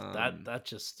 Ugh, that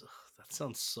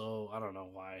sounds so. I don't know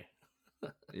why.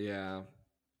 Yeah.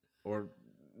 Or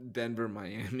Denver,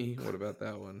 Miami. What about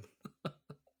that one?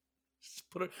 Just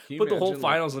put it, Can you put the whole imagine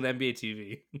like finals on NBA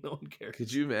TV. No one could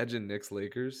cares. you imagine Knicks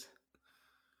Lakers?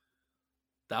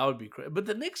 That would be crazy. But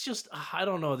the Knicks just, I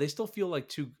don't know. They still feel like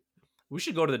too. We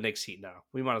should go to the Knicks Heat now.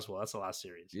 We might as well. That's the last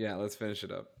series. Yeah, let's finish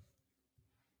it up.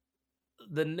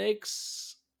 The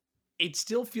Knicks, it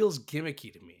still feels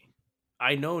gimmicky to me.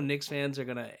 I know Knicks fans are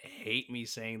gonna hate me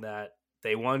saying that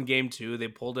they won game two. They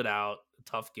pulled it out.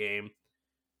 Tough game.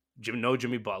 No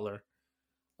Jimmy Butler.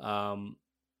 Um,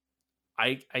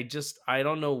 I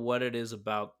don't know what it is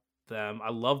about them.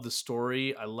 I love the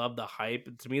story. I love the hype.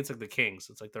 To me, it's like the Kings.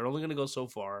 It's like they're only gonna go so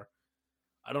far.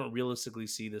 I don't realistically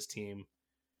see this team.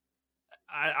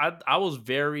 I was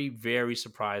very very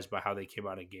surprised by how they came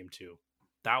out in game two.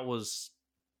 That was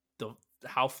the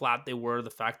how flat they were. The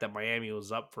fact that Miami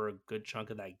was up for a good chunk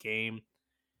of that game,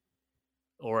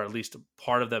 or at least a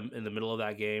part of them in the middle of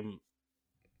that game.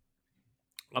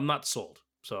 I'm not sold.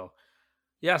 So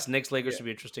yes, Knicks Lakers Yeah. should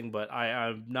be interesting, but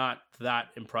I'm not that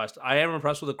impressed. I am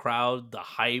impressed with the crowd, the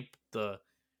hype, the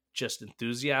just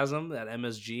enthusiasm at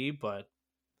MSG, but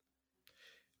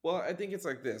Well, I think it's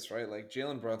like this, right? Like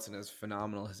Jalen Brunson, as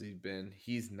phenomenal as he's been,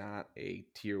 he's not a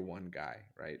tier one guy,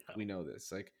 right? no. We know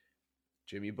this. Like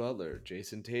Jimmy Butler,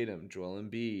 Jason Tatum, Joel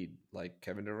Embiid, like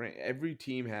Kevin Durant. Every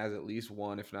team has at least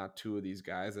one, if not two, of these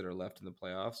guys that are left in the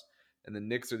playoffs, and the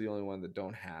Knicks are the only one that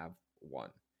don't have one.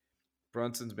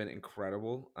 Brunson's been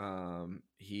incredible.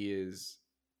 He is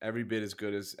every bit as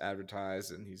good as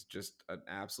advertised, and he's just an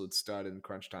absolute stud in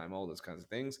crunch time, all those kinds of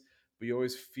things. But you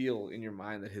always feel in your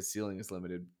mind that his ceiling is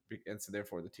limited, and so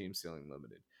therefore the team's ceiling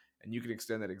limited. And you can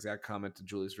extend that exact comment to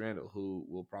Julius Randle, who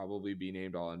will probably be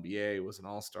named All NBA, was an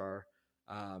All Star,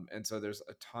 and so there's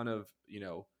a ton of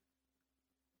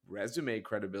resume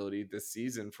credibility this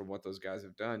season from what those guys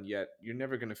have done. Yet you're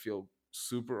never going to feel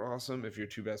super awesome if your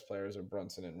two best players are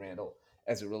Brunson and Randall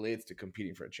as it relates to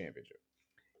competing for a championship.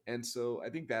 And so I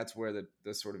think that's where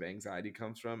the sort of anxiety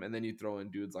comes from. And then you throw in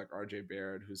dudes like RJ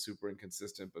Barrett, who's super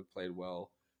inconsistent but played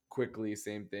well. Quickly,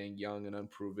 same thing, young and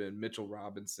unproven. Mitchell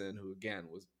Robinson, who again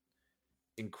was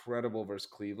incredible versus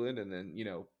Cleveland. And then,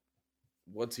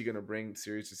 what's he going to bring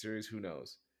series to series? Who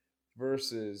knows?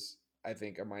 Versus, I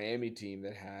think, a Miami team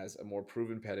that has a more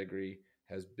proven pedigree,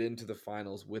 has been to the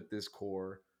finals with this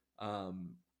core,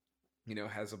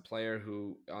 has a player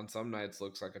who on some nights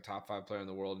looks like a top five player in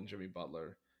the world in Jimmy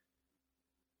Butler.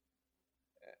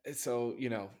 So,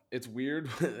 it's weird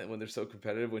when they're so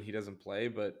competitive when he doesn't play,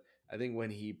 but I think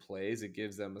when he plays, it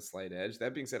gives them a slight edge.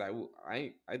 That being said,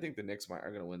 I think the Knicks are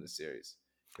going to win the series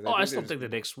because Oh, I I think still there's think the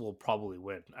Knicks will probably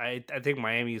win. I think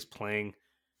Miami is playing.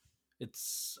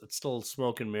 It's still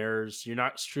smoke and mirrors. You're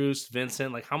not Struess,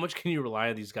 Vincent. Like, how much can you rely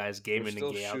on these guys they're game in and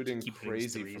still game out to shooting keep hitting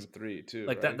these crazy from threes? three too,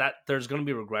 Like right? that there's going to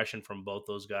be regression from both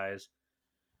those guys.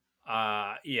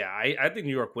 Yeah, I think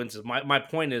New York wins. My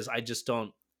point is, I just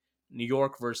don't. New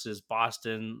York versus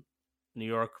Boston, New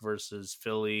York versus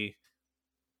Philly,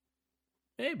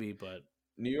 maybe, but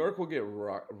New York will get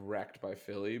wrecked by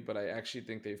Philly, but I actually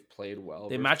think they've played well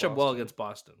they versus match up well Boston. against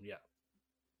Boston. Yeah.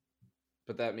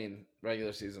 But that mean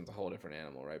regular season's a whole different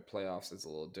animal, right? Playoffs is a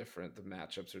little different. The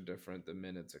matchups are different, the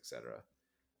minutes, etc.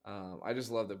 I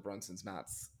just love that Brunson's not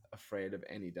afraid of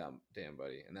any damn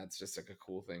buddy, and that's just like a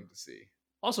cool thing to see.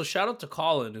 Also, shout out to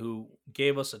Colin who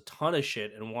gave us a ton of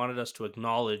shit and wanted us to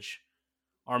acknowledge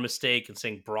our mistake in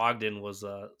saying Brogdon was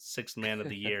a sixth man of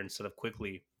the year instead of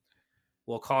Quickly.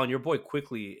 Well, Colin, your boy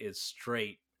Quickly is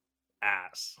straight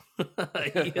ass.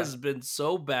 He has been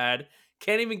so bad.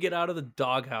 Can't even get out of the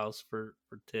doghouse for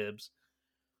Tibbs.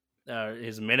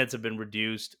 His minutes have been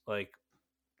reduced. Like,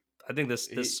 I think this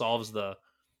he, solves the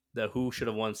who should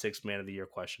have won sixth man of the year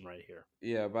question right here.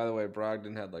 yeah. By the way,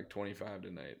 Brogdon had like 25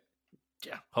 tonight.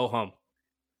 Yeah, ho hum.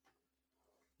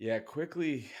 Yeah,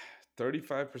 quickly,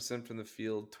 35% from the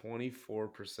field,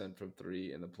 24% from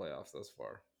three in the playoffs thus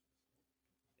far.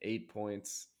 8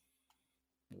 points,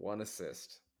 1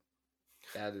 assist.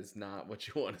 That is not what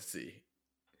you want to see.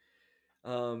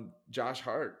 Josh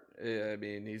Hart, I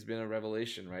mean, he's been a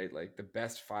revelation, right? Like the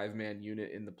best 5-man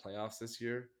unit in the playoffs this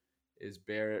year is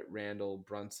Barrett, Randall,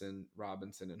 Brunson,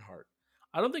 Robinson, and Hart.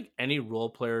 I don't think any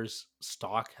role player's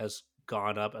stock has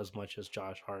gone up as much as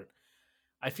Josh Hart.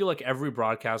 I feel like every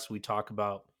broadcast we talk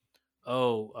about,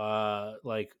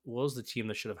 like what was the team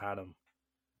that should have had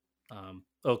him?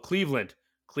 Cleveland.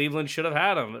 Cleveland should have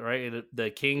had him, right? The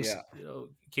Kings, Yeah,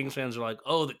 Kings fans are like,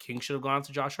 oh, the Kings should have gone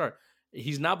to Josh Hart.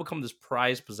 He's now become this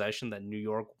prized possession that New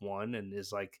York won, and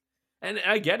is like, and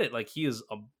I get it, like he has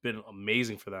been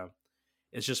amazing for them.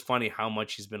 It's just funny how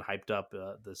much he's been hyped up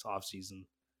this offseason,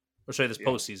 or sorry, this yeah,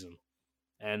 postseason,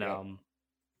 and yeah.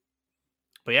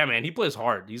 But yeah, man, he plays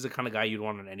hard. He's the kind of guy you'd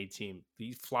want on any team.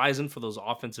 He flies in for those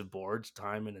offensive boards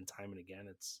time and time and again.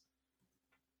 It's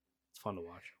fun to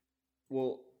watch.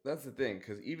 Well, that's the thing,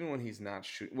 because even when he's not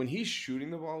shooting, when he's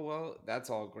shooting the ball well, that's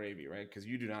all gravy, right? Because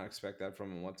you do not expect that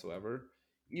from him whatsoever.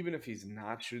 Even if he's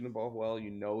not shooting the ball well,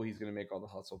 you know he's going to make all the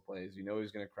hustle plays. You know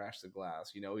he's going to crash the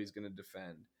glass. You know he's going to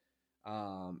defend.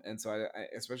 And so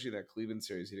especially that Cleveland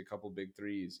series, he had a couple big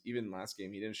threes. Even last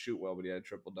game, he didn't shoot well, but he had a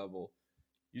triple double.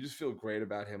 You just feel great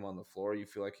about him on the floor. You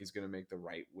feel like he's going to make the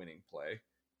right winning play.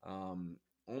 Um,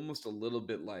 Almost a little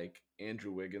bit like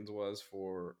Andrew Wiggins was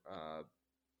for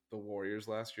the Warriors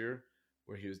last year,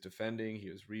 where he was defending, he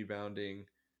was rebounding.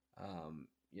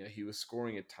 He was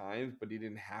scoring at times, but he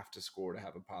didn't have to score to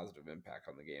have a positive impact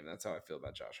on the game. That's how I feel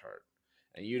about Josh Hart.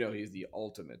 And he's the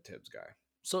ultimate Tibbs guy.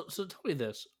 So tell me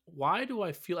this: why do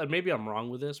I feel? And maybe I'm wrong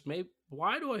with this. Maybe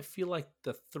why do I feel like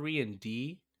the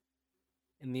 3-and-D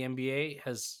in the NBA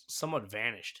has somewhat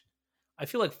vanished? I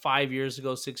feel like 5 years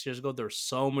ago, 6 years ago, there were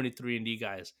so many 3-and-D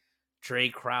guys: Trey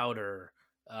Crowder,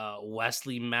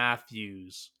 Wesley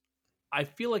Matthews. I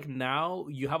feel like now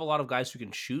you have a lot of guys who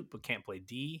can shoot but can't play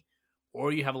D,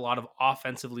 or you have a lot of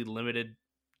offensively limited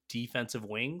defensive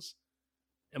wings.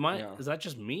 Yeah. Is that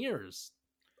just me, or is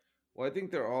Well, I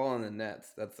think they're all on the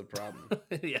Nets. That's the problem.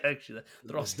 yeah, actually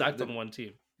they're all stacked on one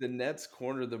team. The Nets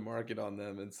cornered the market on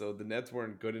them, and so the Nets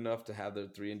weren't good enough to have their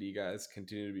 3-and-D guys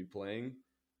continue to be playing,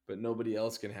 but nobody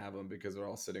else can have them because they're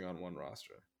all sitting on one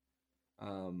roster.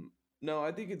 No,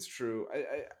 I think it's true.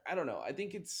 I don't know. I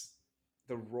think it's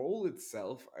the role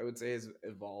itself, I would say, has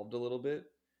evolved a little bit.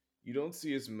 You don't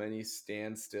see as many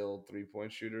standstill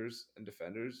 3-point shooters and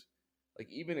defenders. Like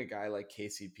even a guy like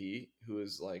KCP, who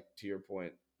is like, to your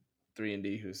point,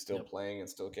 3-and-D, who's still Yep. playing and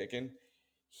still kicking,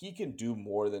 he can do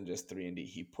more than just 3-and-D.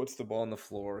 He puts the ball on the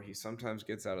floor. He sometimes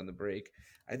gets out on the break.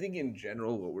 I think in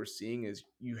general, what we're seeing is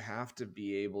you have to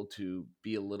be able to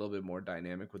be a little bit more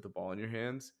dynamic with the ball in your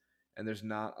hands. And there's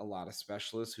not a lot of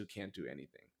specialists who can't do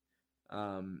anything.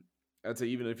 I'd say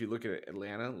even if you look at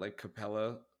Atlanta, like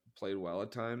Capella played well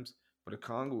at times, but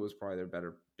Okongwu was probably their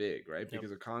better big, right? Yep.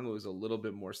 Because Okongwu is a little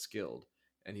bit more skilled.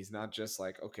 And he's not just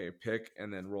like, okay, pick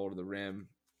and then roll to the rim,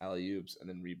 alley oops, and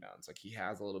then rebounds. Like he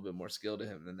has a little bit more skill to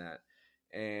him than that.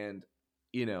 And,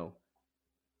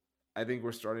 I think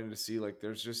we're starting to see like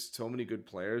there's just so many good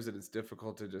players that it's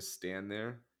difficult to just stand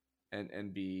there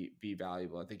and be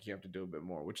valuable. I think you have to do a bit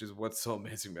more, which is what's so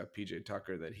amazing about PJ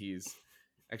Tucker, that he's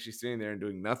actually sitting there and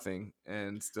doing nothing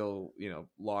and still,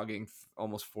 logging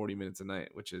almost 40 minutes a night,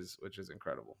 which is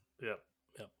incredible. Yep.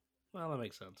 Yep. Well, that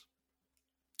makes sense.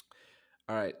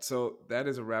 All right, so that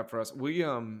is a wrap for us.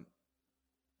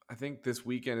 I think this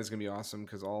weekend is going to be awesome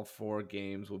because all 4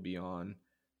 games will be on.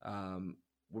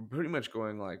 We're pretty much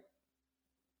going like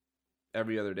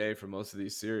every other day for most of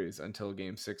these series until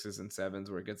game 6s and 7s,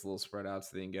 where it gets a little spread out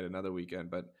so they can get another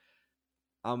weekend. But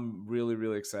I'm really,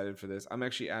 really excited for this. I'm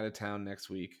actually out of town next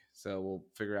week, so we'll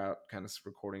figure out kind of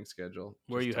recording schedule.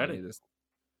 Where are you heading?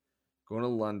 Going to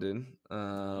London, a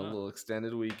little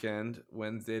extended weekend,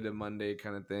 Wednesday to Monday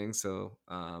kind of thing. So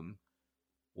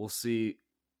we'll see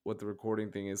what the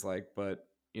recording thing is like. But,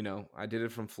 I did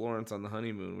it from Florence on the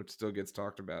honeymoon, which still gets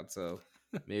talked about. So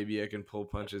maybe I can pull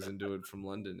punches and do it from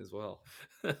London as well.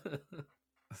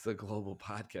 It's a global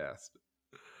podcast.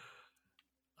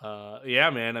 Yeah,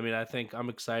 man. I mean, I think I'm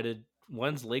excited.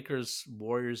 When's Lakers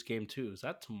Warriors game 2? Is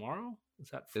that tomorrow? Is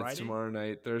that Friday? It's tomorrow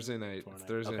night, Thursday night. It's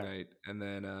Thursday night, and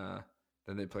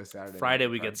then they play Saturday. Friday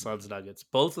we get Suns Nuggets.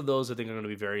 Both of those I think are going to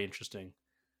be very interesting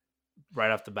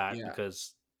right off the bat,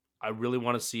 because I really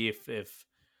want to see if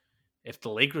the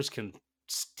Lakers can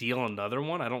steal another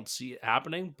one. I don't see it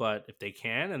happening, but if they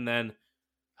can, and then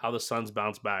how the Suns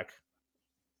bounce back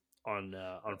on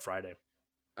Friday.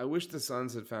 I wish the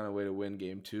Suns had found a way to win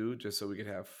game 2 just so we could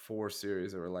have 4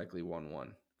 series that were likely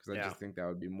 1-1, because I just think that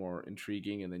would be more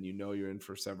intriguing, and then you're in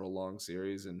for several long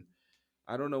series. And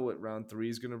I don't know what round 3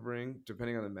 is going to bring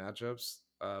depending on the matchups,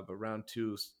 but round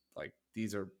 2, like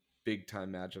these are big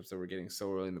time matchups that we're getting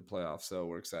so early in the playoffs, so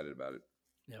we're excited about it.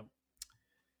 Yep.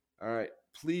 All right,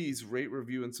 please rate,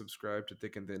 review, and subscribe to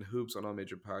Thik and Thin Hoops on all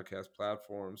major podcast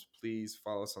platforms. Please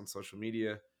follow us on social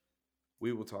media.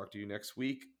 We will talk to you next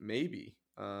week, maybe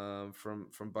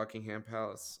from Buckingham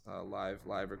Palace,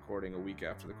 live recording a week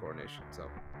after the coronation. So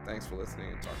thanks for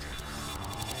listening, and talk to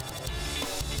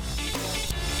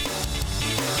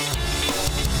you.